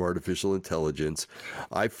weaponization of artificial intelligence,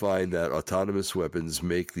 I find that autonomous weapons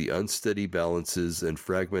make the unsteady balances and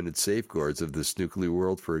fragmented safeguards of this nuclear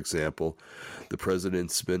world, for example, the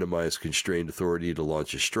president's minimized constrained authority to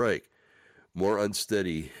launch a strike, more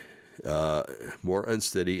unsteady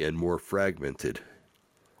and more fragmented.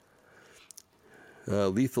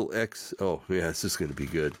 Lethal X. Oh, yeah, this is going to be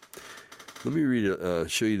good. Let me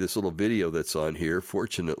show you this little video that's on here.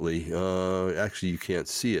 Fortunately, actually, you can't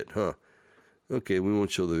see it, huh? Okay, we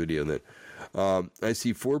won't show the video then. I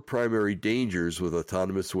see 4 primary dangers with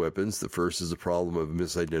autonomous weapons. The first is the problem of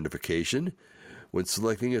misidentification. When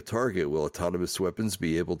selecting a target, will autonomous weapons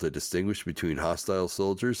be able to distinguish between hostile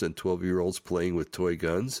soldiers and 12-year-olds playing with toy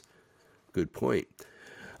guns? Good point.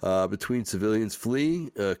 Between civilians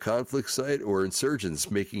fleeing a conflict site or insurgents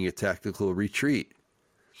making a tactical retreat?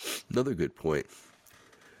 Another good point.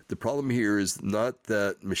 The problem here is not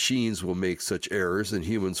that machines will make such errors and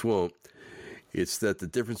humans won't. It's that the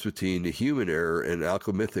difference between the human error and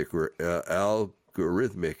algorithmic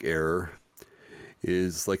error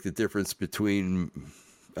is like the difference between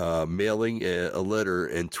mailing a letter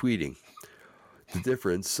and tweeting. The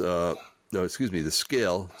difference, the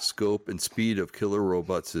scale, scope, and speed of killer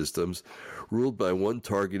robot systems ruled by one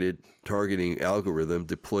targeting algorithm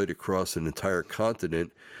deployed across an entire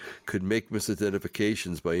continent could make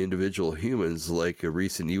misidentifications by individual humans, like a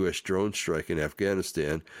recent U.S. drone strike in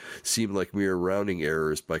Afghanistan, seem like mere rounding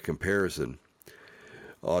errors by comparison.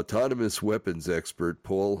 Autonomous weapons expert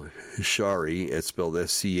Paul Shari, it's spelled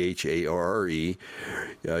S-C-H-A-R-R-E,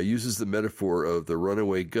 uses the metaphor of the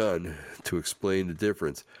runaway gun to explain the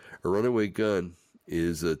difference. A runaway gun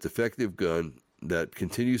is a defective gun that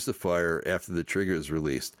continues to fire after the trigger is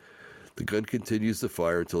released. The gun continues to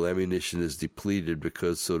fire until ammunition is depleted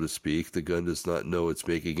because, so to speak, the gun does not know it's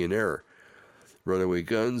making an error. Runaway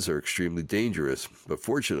guns are extremely dangerous, but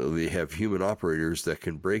fortunately they have human operators that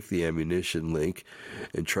can break the ammunition link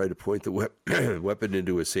and try to point the weapon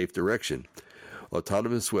into a safe direction.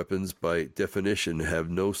 Autonomous weapons, by definition, have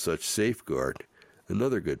no such safeguard.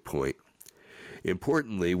 Another good point.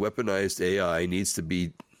 Importantly, weaponized AI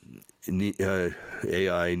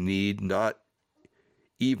need not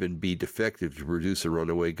even be defective to produce a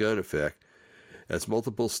runaway gun effect. As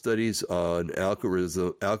multiple studies on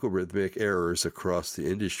algorithmic errors across the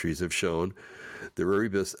industries have shown, the very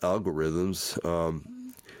best algorithms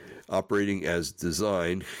operating as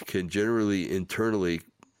designed can generally internally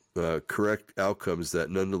correct outcomes that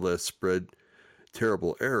nonetheless spread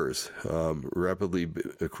terrible errors rapidly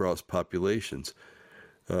across populations.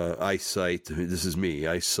 I cite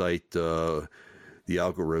the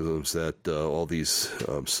algorithms that all these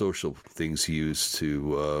social things use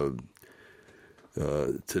to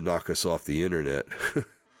knock us off the internet.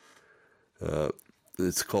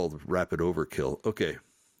 It's called rapid overkill. Okay.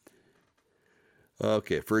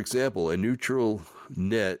 For example, a neutral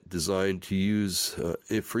net designed to use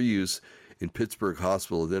in Pittsburgh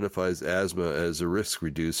Hospital identifies asthma as a risk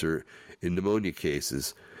reducer in pneumonia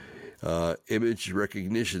cases. Image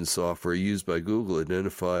recognition software used by Google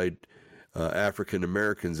identified African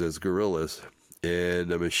Americans as gorillas,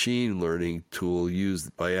 and a machine learning tool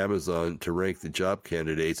used by Amazon to rank the job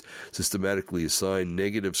candidates systematically assigned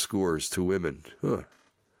negative scores to women.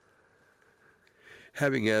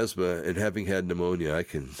 Having asthma and having had pneumonia, I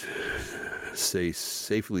can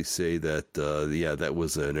safely say that, that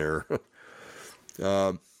was an error.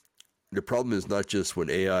 The problem is not just when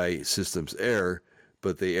AI systems err,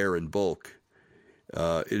 but they err in bulk.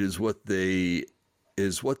 It is what they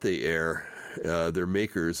err. Their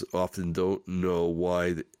makers often don't know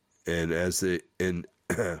why,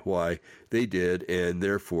 why they did, and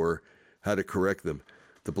therefore how to correct them.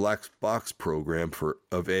 The black box program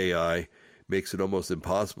of AI makes it almost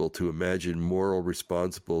impossible to imagine moral,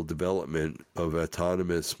 responsible development of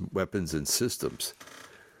autonomous weapons and systems.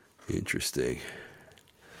 Interesting.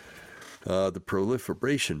 The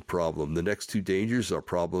proliferation problem. The next 2 dangers are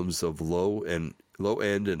problems of low-end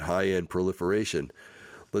and high-end proliferation.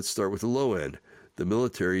 Let's start with the low end. The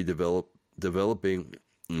military developing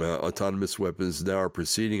autonomous weapons now are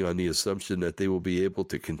proceeding on the assumption that they will be able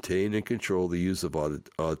to contain and control the use of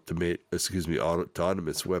autonomous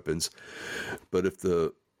weapons. But if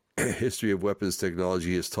the history of weapons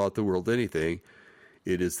technology has taught the world anything,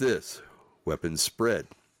 it is this: weapons spread.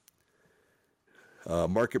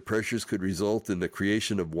 Market pressures could result in the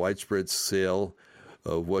creation of widespread sale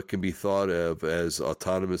of what can be thought of as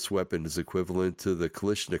autonomous weapons equivalent to the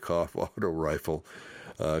Kalashnikov auto rifle,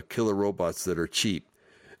 killer robots that are cheap,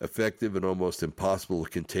 effective, and almost impossible to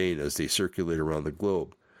contain as they circulate around the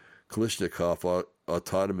globe. Kalashnikov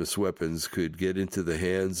autonomous weapons could get into the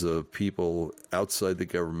hands of people outside the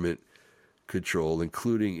government control,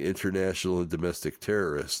 including international and domestic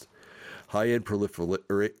terrorists. High-end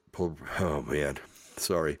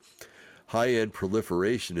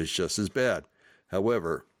proliferation is just as bad.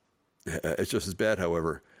 However,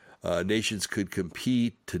 Nations could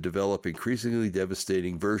compete to develop increasingly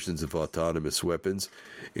devastating versions of autonomous weapons,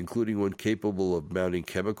 including one capable of mounting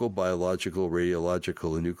chemical, biological,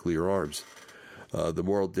 radiological, and nuclear arms. The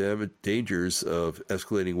moral dangers of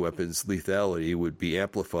escalating weapons lethality would be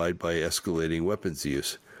amplified by escalating weapons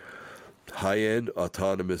use. High-end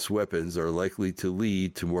autonomous weapons are likely to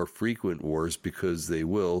lead to more frequent wars because they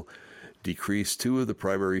will decrease two of the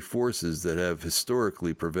primary forces that have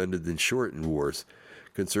historically prevented and shortened wars: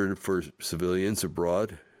 concern for civilians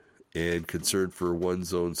abroad and concern for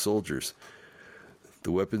one's own soldiers.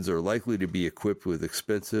 The weapons are likely to be equipped with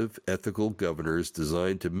expensive, ethical governors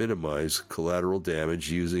designed to minimize collateral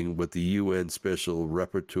damage using what the UN Special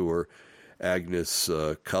Rapporteur Agnes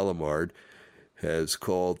Callamard has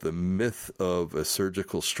called the myth of a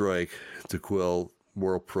surgical strike to quell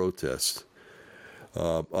moral protests.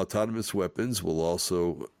 Autonomous weapons will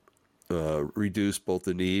also reduce both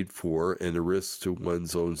the need for and the risks to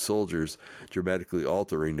one's own soldiers, dramatically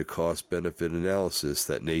altering the cost-benefit analysis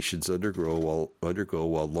that nations undergo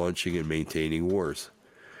while launching and maintaining wars.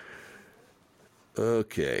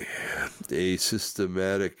 Okay,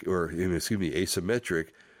 asymmetric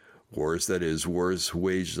wars, that is, wars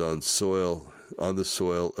waged on the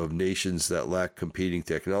soil of nations that lack competing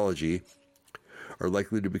technology, are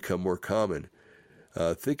likely to become more common.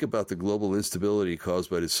 Think about the global instability caused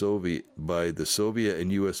by the Soviet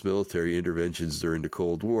and U.S. military interventions during the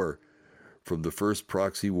Cold War, from the first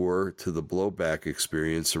proxy war to the blowback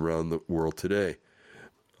experience around the world today.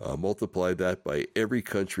 Multiply that by every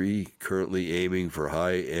country currently aiming for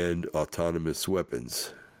high-end autonomous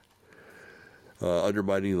weapons,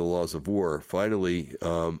 undermining the laws of war. Finally,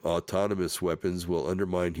 autonomous weapons will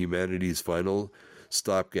undermine humanity's final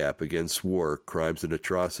stopgap against war, crimes, and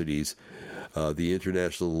atrocities, the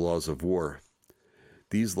international laws of war.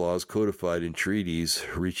 These laws, codified in treaties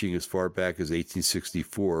reaching as far back as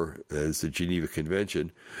 1864, as the Geneva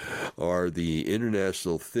Convention, are the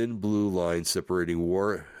international thin blue line separating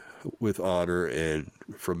war with honor and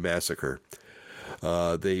from massacre.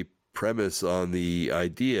 They premise on the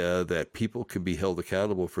idea that people can be held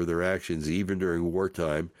accountable for their actions even during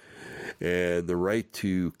wartime, and the right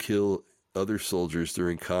to kill other soldiers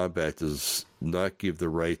during combat does not give the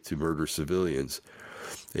right to murder civilians.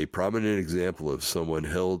 A prominent example of someone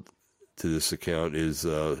held to this account is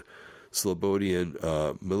Slobodan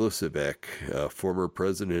Milosevic, former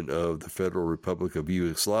president of the Federal Republic of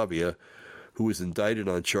Yugoslavia, who was indicted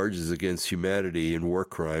on charges against humanity and war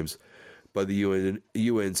crimes by the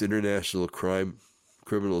UN's International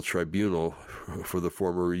Criminal Tribunal for the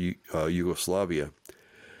former Yugoslavia.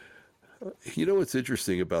 You know what's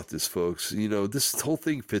interesting about this, folks? This whole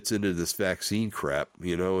thing fits into this vaccine crap.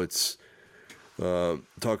 It's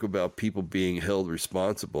talk about people being held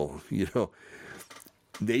responsible.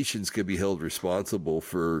 Nations can be held responsible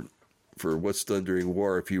for what's done during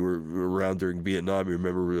war. If you were around during Vietnam, you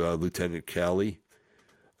remember Lieutenant Calley,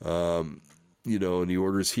 and the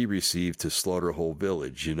orders he received to slaughter a whole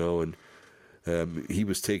village, and he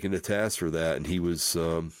was taken to task for that, and he was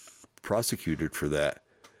prosecuted for that.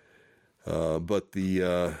 But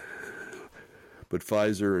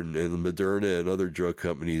Pfizer and Moderna and other drug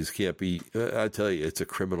companies can't be. I tell you, it's a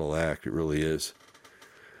criminal act. It really is.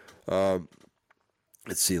 Let's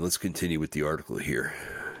see. Let's continue with the article here.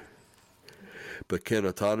 But can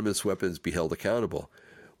autonomous weapons be held accountable?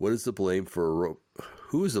 Who is the blame for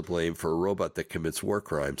a robot that commits war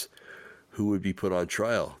crimes? Who would be put on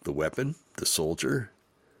trial? The weapon? The soldier?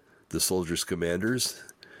 The soldier's commanders?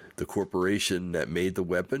 The corporation that made the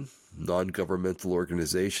weapon? Non-governmental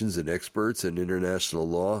organizations and experts in international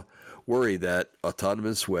law worry that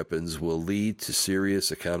autonomous weapons will lead to serious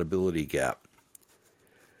accountability gap.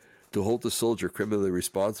 To hold the soldier criminally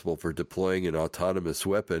responsible for deploying an autonomous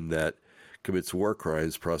weapon that commits war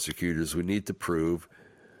crimes, prosecutors would need to prove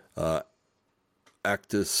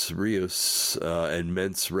actus reus and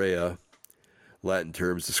mens rea, Latin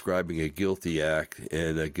terms describing a guilty act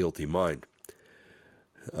and a guilty mind.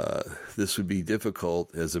 This would be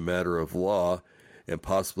difficult as a matter of law and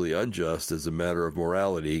possibly unjust as a matter of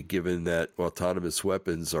morality, given that autonomous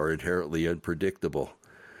weapons are inherently unpredictable.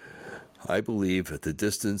 I believe that the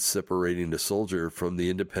distance separating the soldier from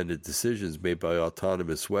the independent decisions made by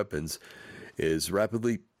autonomous weapons is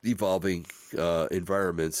rapidly evolving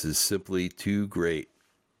environments is simply too great.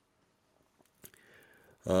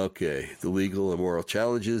 Okay, the legal and moral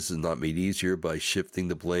challenges is not made easier by shifting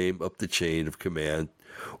the blame up the chain of command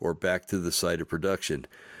or back to the site of production.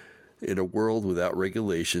 In a world without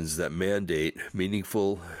regulations that mandate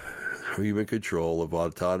meaningful human control of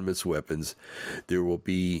autonomous weapons, there will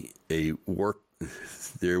be war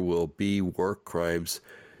crimes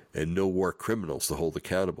and no war criminals to hold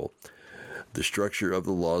accountable. The structure of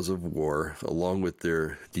the laws of war, along with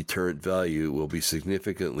their deterrent value, will be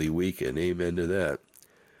significantly weakened. Amen to that.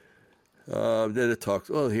 Then it talks,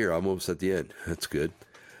 here, I'm almost at the end. That's good.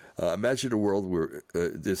 Imagine a world where,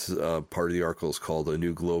 this part of the article is called A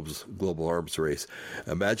New Global Arms Race.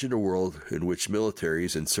 Imagine a world in which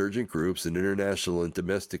militaries, insurgent groups, and international and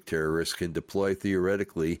domestic terrorists can deploy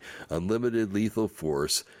theoretically unlimited lethal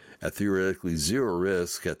force at theoretically zero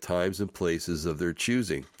risk at times and places of their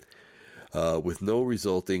choosing, with no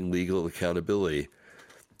resulting legal accountability.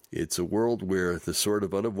 It's a world where the sort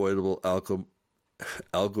of unavoidable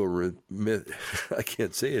algorithmic, I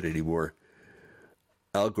can't say it anymore.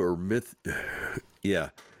 Those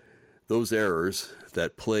errors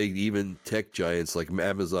that plagued even tech giants like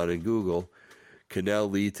Amazon and Google can now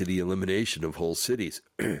lead to the elimination of whole cities.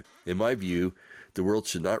 In my view, the world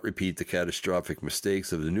should not repeat the catastrophic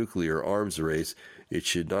mistakes of the nuclear arms race. It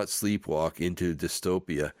should not sleepwalk into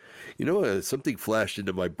dystopia. Something flashed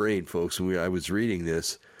into my brain, folks, when I was reading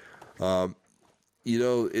this.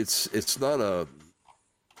 It's not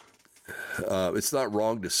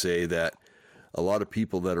wrong to say that a lot of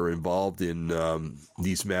people that are involved in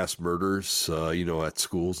these mass murders, at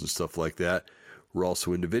schools and stuff like that, were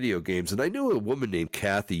also into video games. And I knew a woman named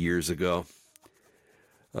Kathy years ago.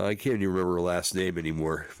 I can't even remember her last name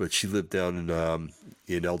anymore, but she lived down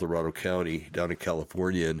in El Dorado County, down in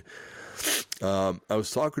California. And I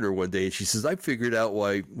was talking to her one day, and she says, I figured out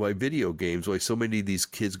why so many of these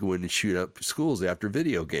kids go in and shoot up schools after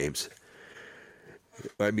video games.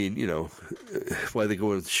 I mean, why they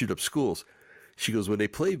go and shoot up schools. She goes, when they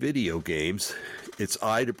play video games, it's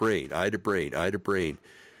eye to brain,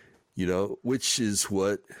 which is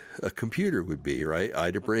what a computer would be, right?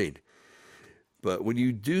 Eye to brain. But when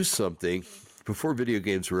you do something, before video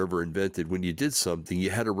games were ever invented, when you did something, you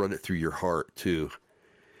had to run it through your heart, too.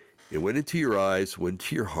 It went into your eyes, went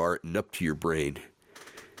to your heart, and up to your brain.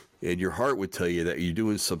 And your heart would tell you that you're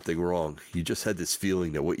doing something wrong. You just had this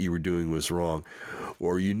feeling that what you were doing was wrong.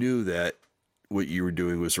 Or you knew that what you were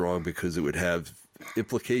doing was wrong because it would have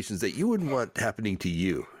implications that you wouldn't want happening to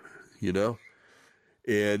you,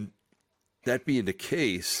 And that being the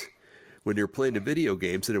case, when they were playing the video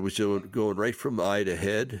games and it was going right from eye to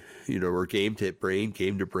head, or game to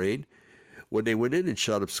brain, when they went in and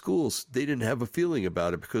shot up schools, they didn't have a feeling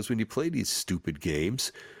about it, because when you play these stupid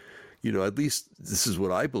games, at least this is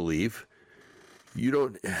what I believe, you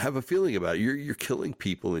don't have a feeling about it. You're killing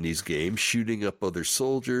people in these games, shooting up other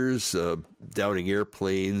soldiers, downing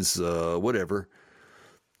airplanes, whatever,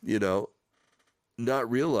 not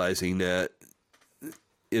realizing that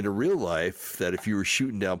in a real life, that if you were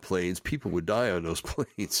shooting down planes, people would die on those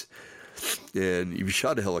planes. And if you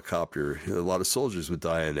shot a helicopter, a lot of soldiers would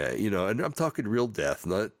die on that, and I'm talking real death,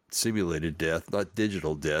 not simulated death, not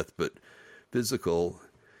digital death, but physical,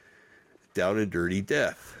 down and dirty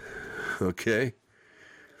death. Okay?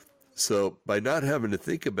 So by not having to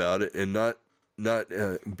think about it and not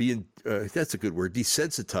being, that's a good word,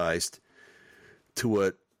 desensitized to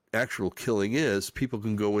what actual killing is, people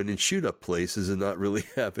can go in and shoot up places and not really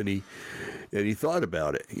have any thought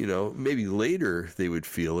about it. Maybe later they would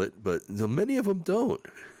feel it, but many of them don't.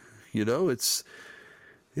 It's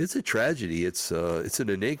a tragedy. It's an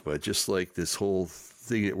enigma, just like this whole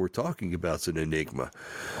thing that we're talking about is an enigma.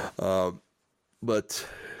 But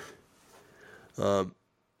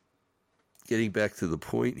getting back to the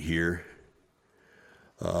point here,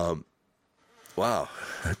 wow,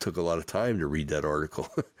 that took a lot of time to read that article.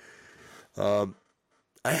 I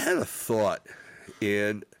had a thought,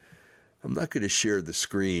 and I'm not going to share the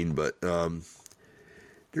screen, but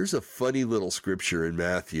there's a funny little scripture in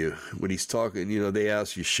Matthew when he's talking. They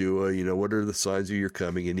ask Yeshua, what are the signs of your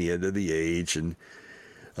coming in the end of the age? And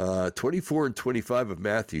 24 and 25 of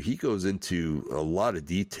Matthew, he goes into a lot of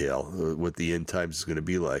detail what the end times is going to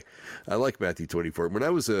be like. I like Matthew 24. When I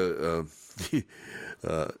was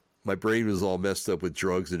my brain was all messed up with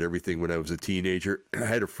drugs and everything when I was a teenager. I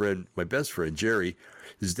had a friend, my best friend, Jerry.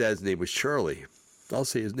 His dad's name was Charlie. I'll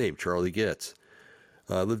say his name, Charlie Getz.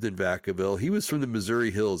 Lived in Vacaville. He was from the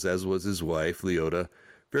Missouri Hills, as was his wife, Leota.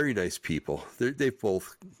 Very nice people. They've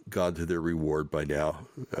both gone to their reward by now.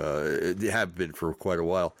 They have been for quite a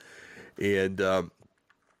while. And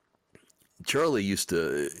Charlie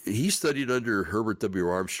he studied under Herbert W.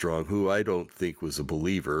 Armstrong, who I don't think was a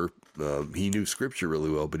believer. He knew Scripture really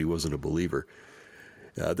well, but he wasn't a believer.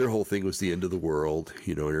 Their whole thing was the end of the world,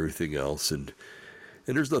 and everything else. And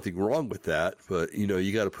And there's nothing wrong with that, but, you know,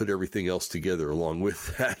 you got to put everything else together along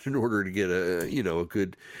with that in order to get a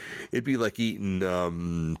good, it'd be like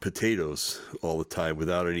eating potatoes all the time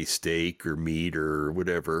without any steak or meat or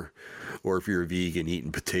whatever. Or if you're a vegan,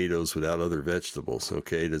 eating potatoes without other vegetables.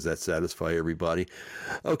 Okay, does that satisfy everybody?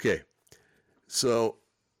 Okay, so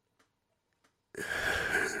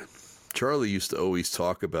Charlie used to always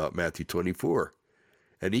talk about Matthew 24,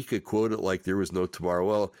 and he could quote it like there was no tomorrow.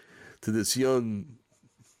 Well, to this young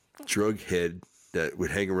drug head that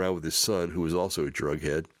would hang around with his son, who was also a drug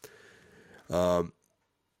head,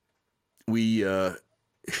 we'd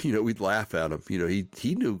laugh at him. You know, he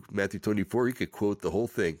knew Matthew 24. He could quote the whole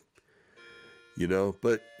thing, you know,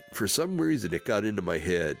 but for some reason it got into my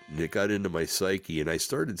head and it got into my psyche, and I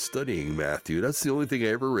started studying Matthew. That's the only thing I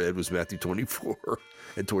ever read was Matthew 24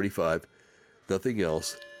 and 25, nothing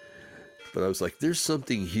else. But I was like, there's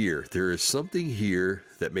something here. There is something here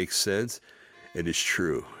that makes sense and is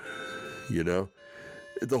true. You know,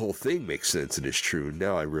 the whole thing makes sense and is true.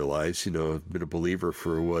 Now I realize, you know, I've been a believer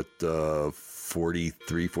for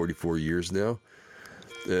 43, 44 years now.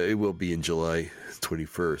 It will be in July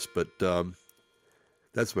 21st, but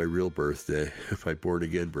that's my real birthday, my born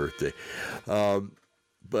again birthday. Yeah,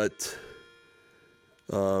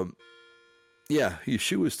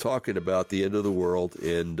 Yeshua was talking about the end of the world,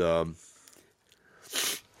 and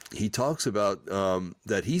he talks about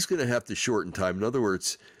that he's going to have to shorten time. In other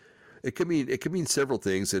words, it could mean several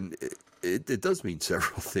things, and it does mean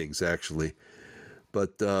several things actually.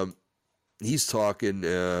 But he's talking,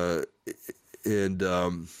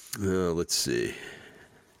 let's see.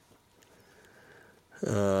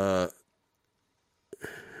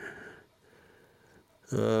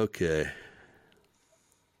 Okay.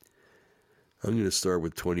 I'm going to start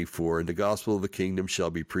with 24. And the gospel of the kingdom shall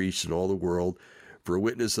be preached in all the world for a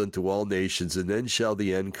witness unto all nations, and then shall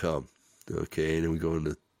the end come. Okay, and then we go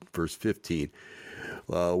into verse 15.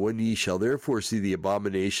 When ye shall therefore see the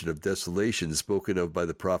abomination of desolation spoken of by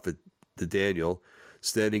the prophet Daniel,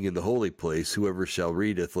 standing in the holy place, whoever shall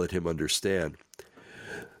readeth, let him understand.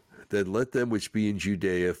 Then let them which be in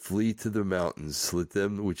Judea flee to the mountains. Let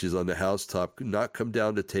them which is on the housetop not come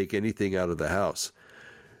down to take anything out of the house.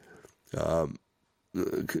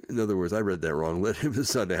 In other words, I read that wrong. Let him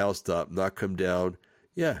that's on the housetop not come down,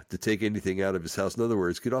 to take anything out of his house. In other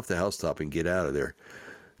words, get off the housetop and get out of there.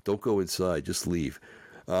 Don't go inside, just leave.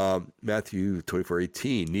 Matthew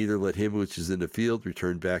 24:18, neither let him which is in the field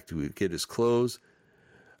return back to get his clothes.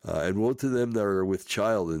 And woe to them that are with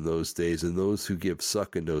child in those days, and those who give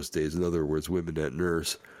suck in those days. In other words, women that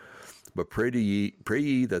nurse. But pray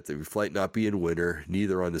ye that the flight not be in winter,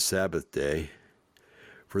 neither on the Sabbath day.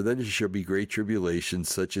 For then there shall be great tribulation,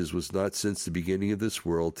 such as was not since the beginning of this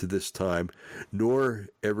world to this time, nor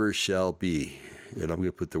ever shall be. And I'm going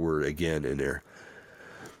to put the word again in there.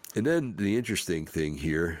 And then the interesting thing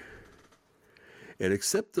here, and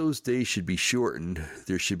except those days should be shortened,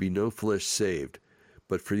 there should be no flesh saved.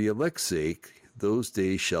 But for the elect's sake, those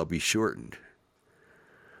days shall be shortened.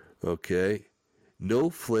 Okay? No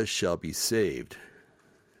flesh shall be saved.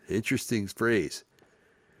 Interesting phrase.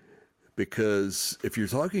 Because if you're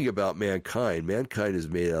talking about mankind is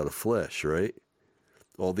made out of flesh, right?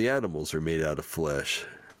 All the animals are made out of flesh.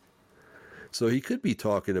 So he could be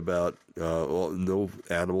talking about no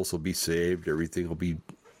animals will be saved, everything will be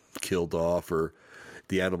killed off, or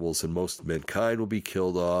the animals and most mankind will be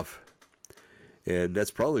killed off. And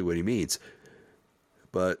that's probably what he means.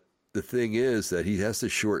 But the thing is that he has to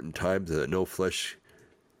shorten time so that no flesh,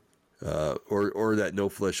 or that no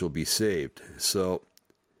flesh will be saved. So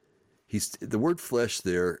the word flesh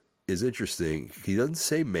there is interesting. He doesn't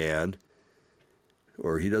say man,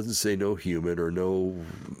 or he doesn't say no human or no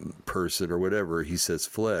person or whatever. He says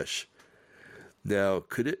flesh. Now,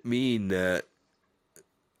 could it mean that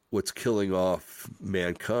what's killing off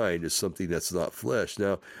mankind is something that's not flesh?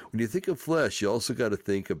 Now, when you think of flesh, you also got to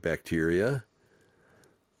think of bacteria,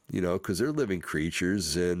 because they're living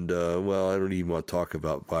creatures. And, I don't even want to talk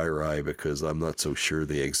about viri because I'm not so sure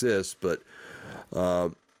they exist. But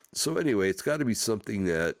so anyway, it's got to be something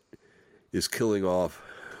that is killing off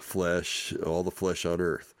flesh, all the flesh on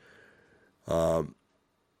earth,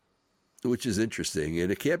 which is interesting.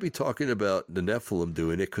 And it can't be talking about the Nephilim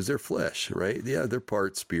doing it because they're flesh, right? Yeah, they're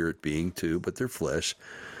part spirit being too, but they're flesh.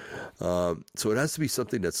 So it has to be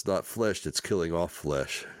something that's not flesh that's killing off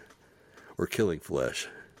flesh or killing flesh.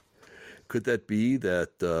 Could that be that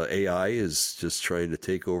AI is just trying to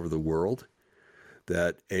take over the world?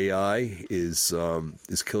 That AI is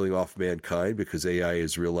killing off mankind because AI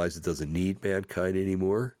has realized it doesn't need mankind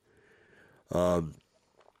anymore? Oh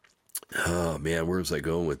man, where was I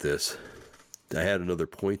going with this? I had another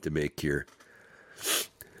point to make here.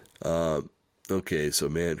 Okay, so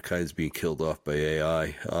mankind's being killed off by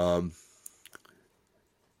AI.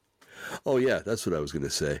 Oh, yeah, that's what I was going to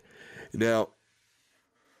say. Now,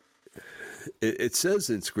 it says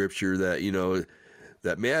in Scripture that,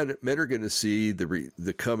 that men are going to see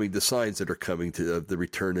the signs that are coming to the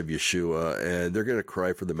return of Yeshua, and they're going to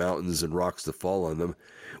cry for the mountains and rocks to fall on them,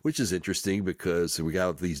 which is interesting because we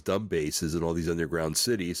got these dumb bases and all these underground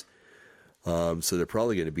cities. So they're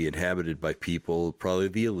probably going to be inhabited by people, probably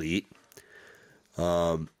the elite,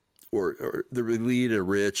 or the elite are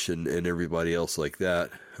rich and everybody else like that.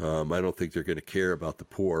 I don't think they're going to care about the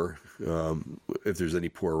poor, if there's any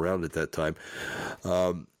poor around at that time.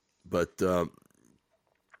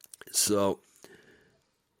 So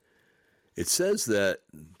it says that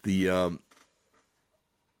the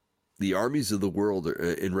armies of the world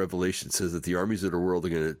in Revelation says that the armies of the world are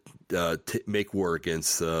going to make war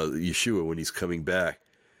against Yeshua when he's coming back.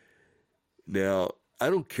 Now, I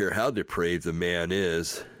don't care how depraved the man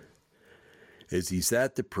is he's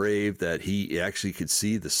that depraved that he actually could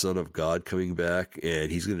see the Son of God coming back and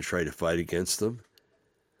he's going to try to fight against them?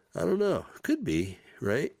 I don't know. Could be,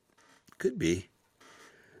 right? Could be.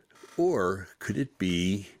 Or could it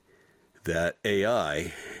be that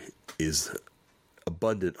AI is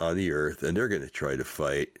abundant on the earth and they're going to try to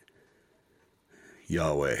fight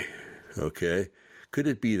Yahweh? Okay? Could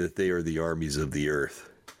it be that they are the armies of the earth?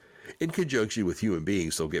 In conjunction with human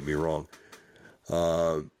beings, don't get me wrong.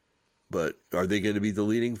 But are they going to be the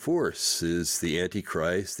leading force? Is the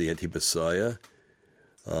Antichrist, the Anti-Messiah,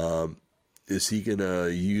 is he going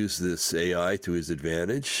to use this AI to his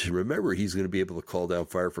advantage? Remember, he's going to be able to call down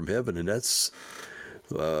fire from heaven, and that's,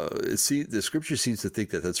 the Scripture seems to think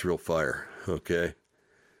that that's real fire, okay?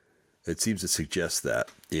 It seems to suggest that.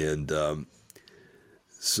 And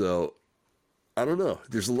so, I don't know.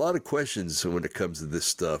 There's a lot of questions when it comes to this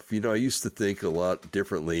stuff. I used to think a lot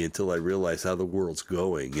differently until I realized how the world's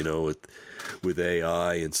going, with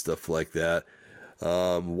AI and stuff like that.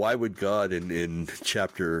 Why would God in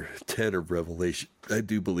chapter 10 of Revelation, I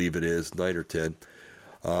do believe it is, 9 or 10,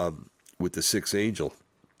 with the sixth angel,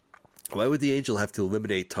 why would the angel have to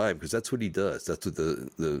eliminate time? Because that's what he does. That's what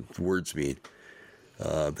the words mean.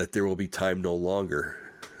 That there will be time no longer,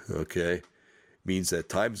 okay? Means that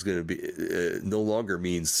time is going to be, no longer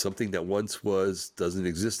means something that once was doesn't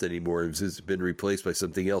exist anymore. It's been replaced by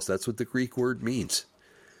something else. That's what the Greek word means,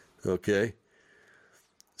 okay?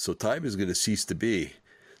 So time is going to cease to be.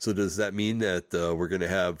 So does that mean that we're going to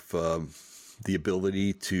have the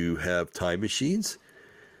ability to have time machines?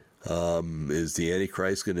 Is the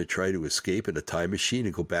Antichrist going to try to escape in a time machine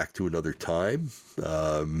and go back to another time,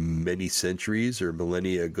 many centuries or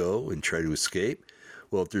millennia ago, and try to escape?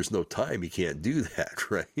 Well, if there's no time, he can't do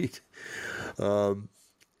that, right?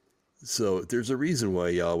 So there's a reason why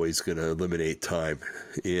Yahweh's going to eliminate time.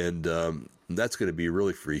 And that's going to be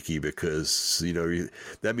really freaky because,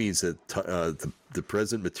 that means that the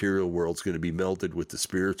present material world's going to be melded with the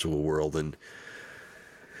spiritual world. And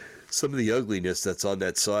some of the ugliness that's on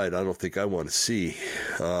that side, I don't think I want to see.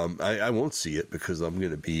 I won't see it because I'm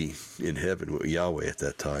going to be in heaven with Yahweh at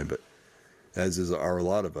that time. But as are a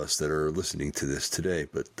lot of us that are listening to this today.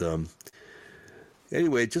 But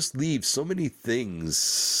anyway, it just leaves so many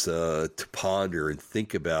things to ponder and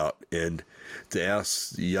think about and to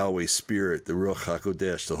ask Yahweh's Spirit, the Ruach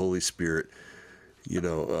HaKodesh, the Holy Spirit,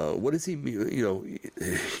 what does he mean?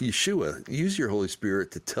 Yeshua, use your Holy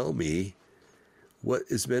Spirit to tell me what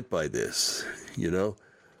is meant by this,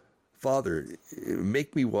 Father,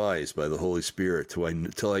 make me wise by the Holy Spirit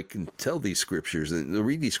till I can tell these scriptures and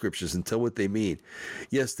read these scriptures and tell what they mean.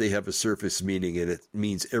 Yes, they have a surface meaning and it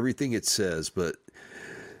means everything it says, but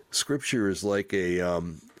Scripture is like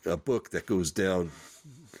a book that goes down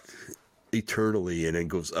eternally and then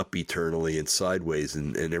goes up eternally and sideways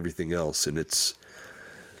and everything else. And it's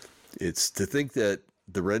to think that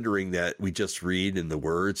the rendering that we just read in the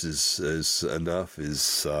words is enough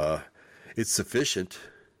is it's sufficient.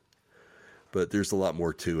 But there's a lot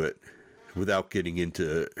more to it without getting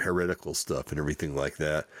into heretical stuff and everything like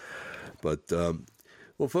that. But,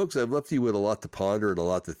 well, folks, I've left you with a lot to ponder and a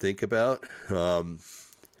lot to think about.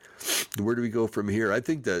 Where do we go from here? I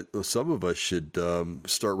think that some of us should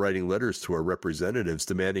start writing letters to our representatives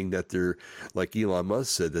demanding that there, like Elon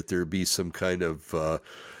Musk said, that there be some kind of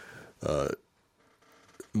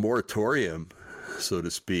moratorium, so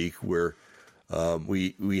to speak, where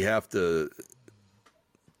we have to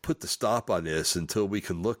put the stop on this until we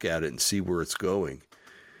can look at it and see where it's going,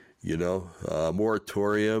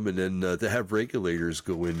 moratorium, and then to have regulators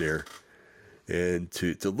go in there and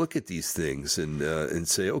to look at these things and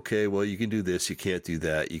say, okay, well, you can do this, you can't do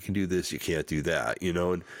that, you can do this, you can't do that,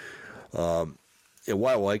 and And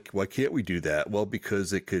why can't we do that? Well,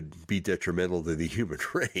 because it could be detrimental to the human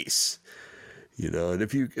race, And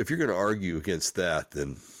if you're going to argue against that,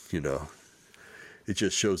 then it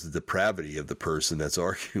just shows the depravity of the person that's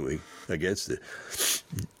arguing against it,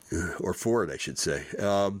 or for it, I should say.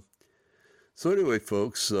 So anyway,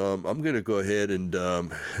 folks, I'm going to go ahead and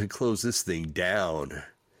close this thing down.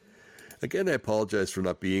 Again, I apologize for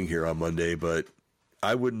not being here on Monday, but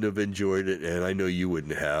I wouldn't have enjoyed it, and I know you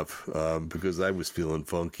wouldn't have, because I was feeling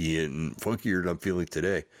funky and funkier than I'm feeling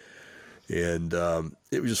today. And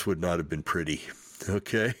it just would not have been pretty,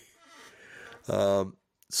 okay?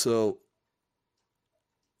 So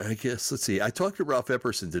I guess, let's see. I talked to Ralph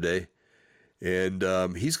Epperson today, and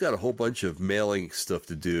he's got a whole bunch of mailing stuff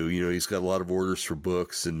to do. He's got a lot of orders for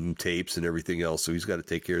books and tapes and everything else, so he's got to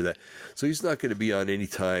take care of that. So he's not going to be on any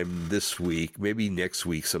time this week, maybe next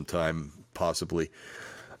week sometime, possibly.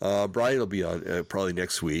 Brian will be on probably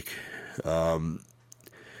next week.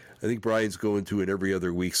 I think Brian's going to an every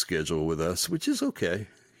other week schedule with us, which is okay,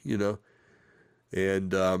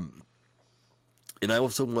 And I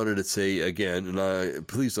also wanted to say again, and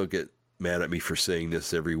please don't get mad at me for saying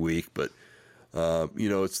this every week, but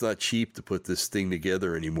it's not cheap to put this thing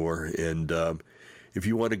together anymore. And if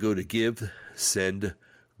you want to go to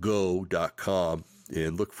GiveSendGo.com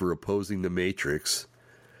and look for Opposing the Matrix,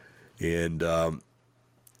 and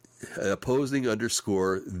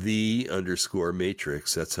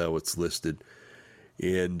opposing_the_matrix, that's how it's listed.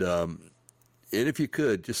 And if you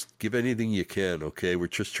could, just give anything you can, okay? We're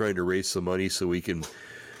just trying to raise some money so we can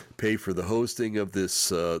pay for the hosting of this,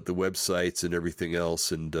 the websites and everything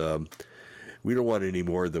else. And we don't want any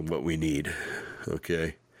more than what we need,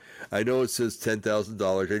 okay? I know it says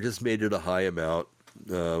 $10,000. I just made it a high amount.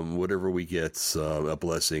 Whatever we get's a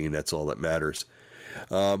blessing, and that's all that matters.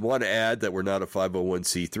 I want to add that we're not a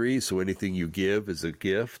 501c3, so anything you give is a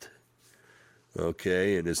gift,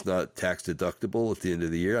 okay, and it's not tax deductible at the end of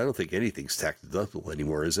the year. I don't think anything's tax deductible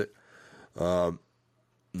anymore, is it? Not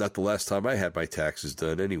the last time I had my taxes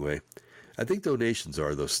done anyway. I think donations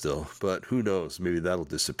are, though, still, but who knows? Maybe that'll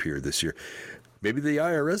disappear this year. Maybe the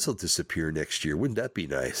IRS will disappear next year. Wouldn't that be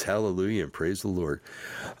nice? Hallelujah and praise the Lord.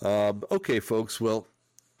 Okay, folks, well,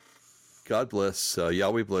 God bless.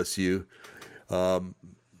 Yahweh bless you.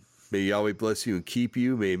 May Yahweh bless you and keep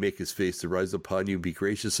you. May he make his face to rise upon you and be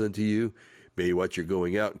gracious unto you. May he watch your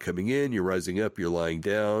going out and coming in, you're rising up, you're lying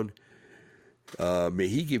down. May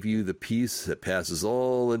he give you the peace that passes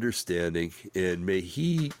all understanding. And may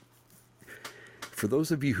he, for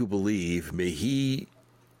those of you who believe, may he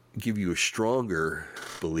give you a stronger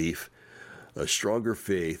belief, a stronger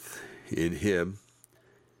faith in him,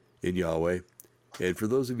 in Yahweh. And for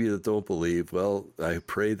those of you that don't believe, well, I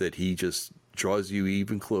pray that he just draws you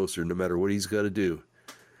even closer, no matter what he's got to do,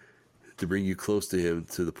 to bring you close to him,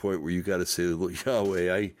 to the point where you got to say, look,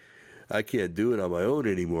 Yahweh, I can't do it on my own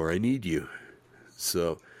anymore. I need you.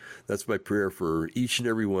 So that's my prayer for each and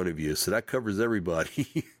every one of you. So that covers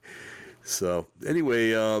everybody. So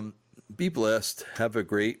anyway, be blessed. Have a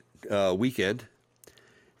great weekend.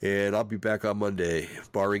 And I'll be back on Monday,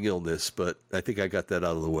 barring illness. But I think I got that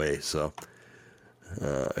out of the way. So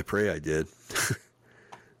I pray I did.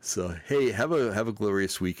 So, hey, have a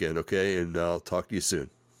glorious weekend, okay? And I'll talk to you soon.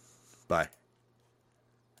 Bye.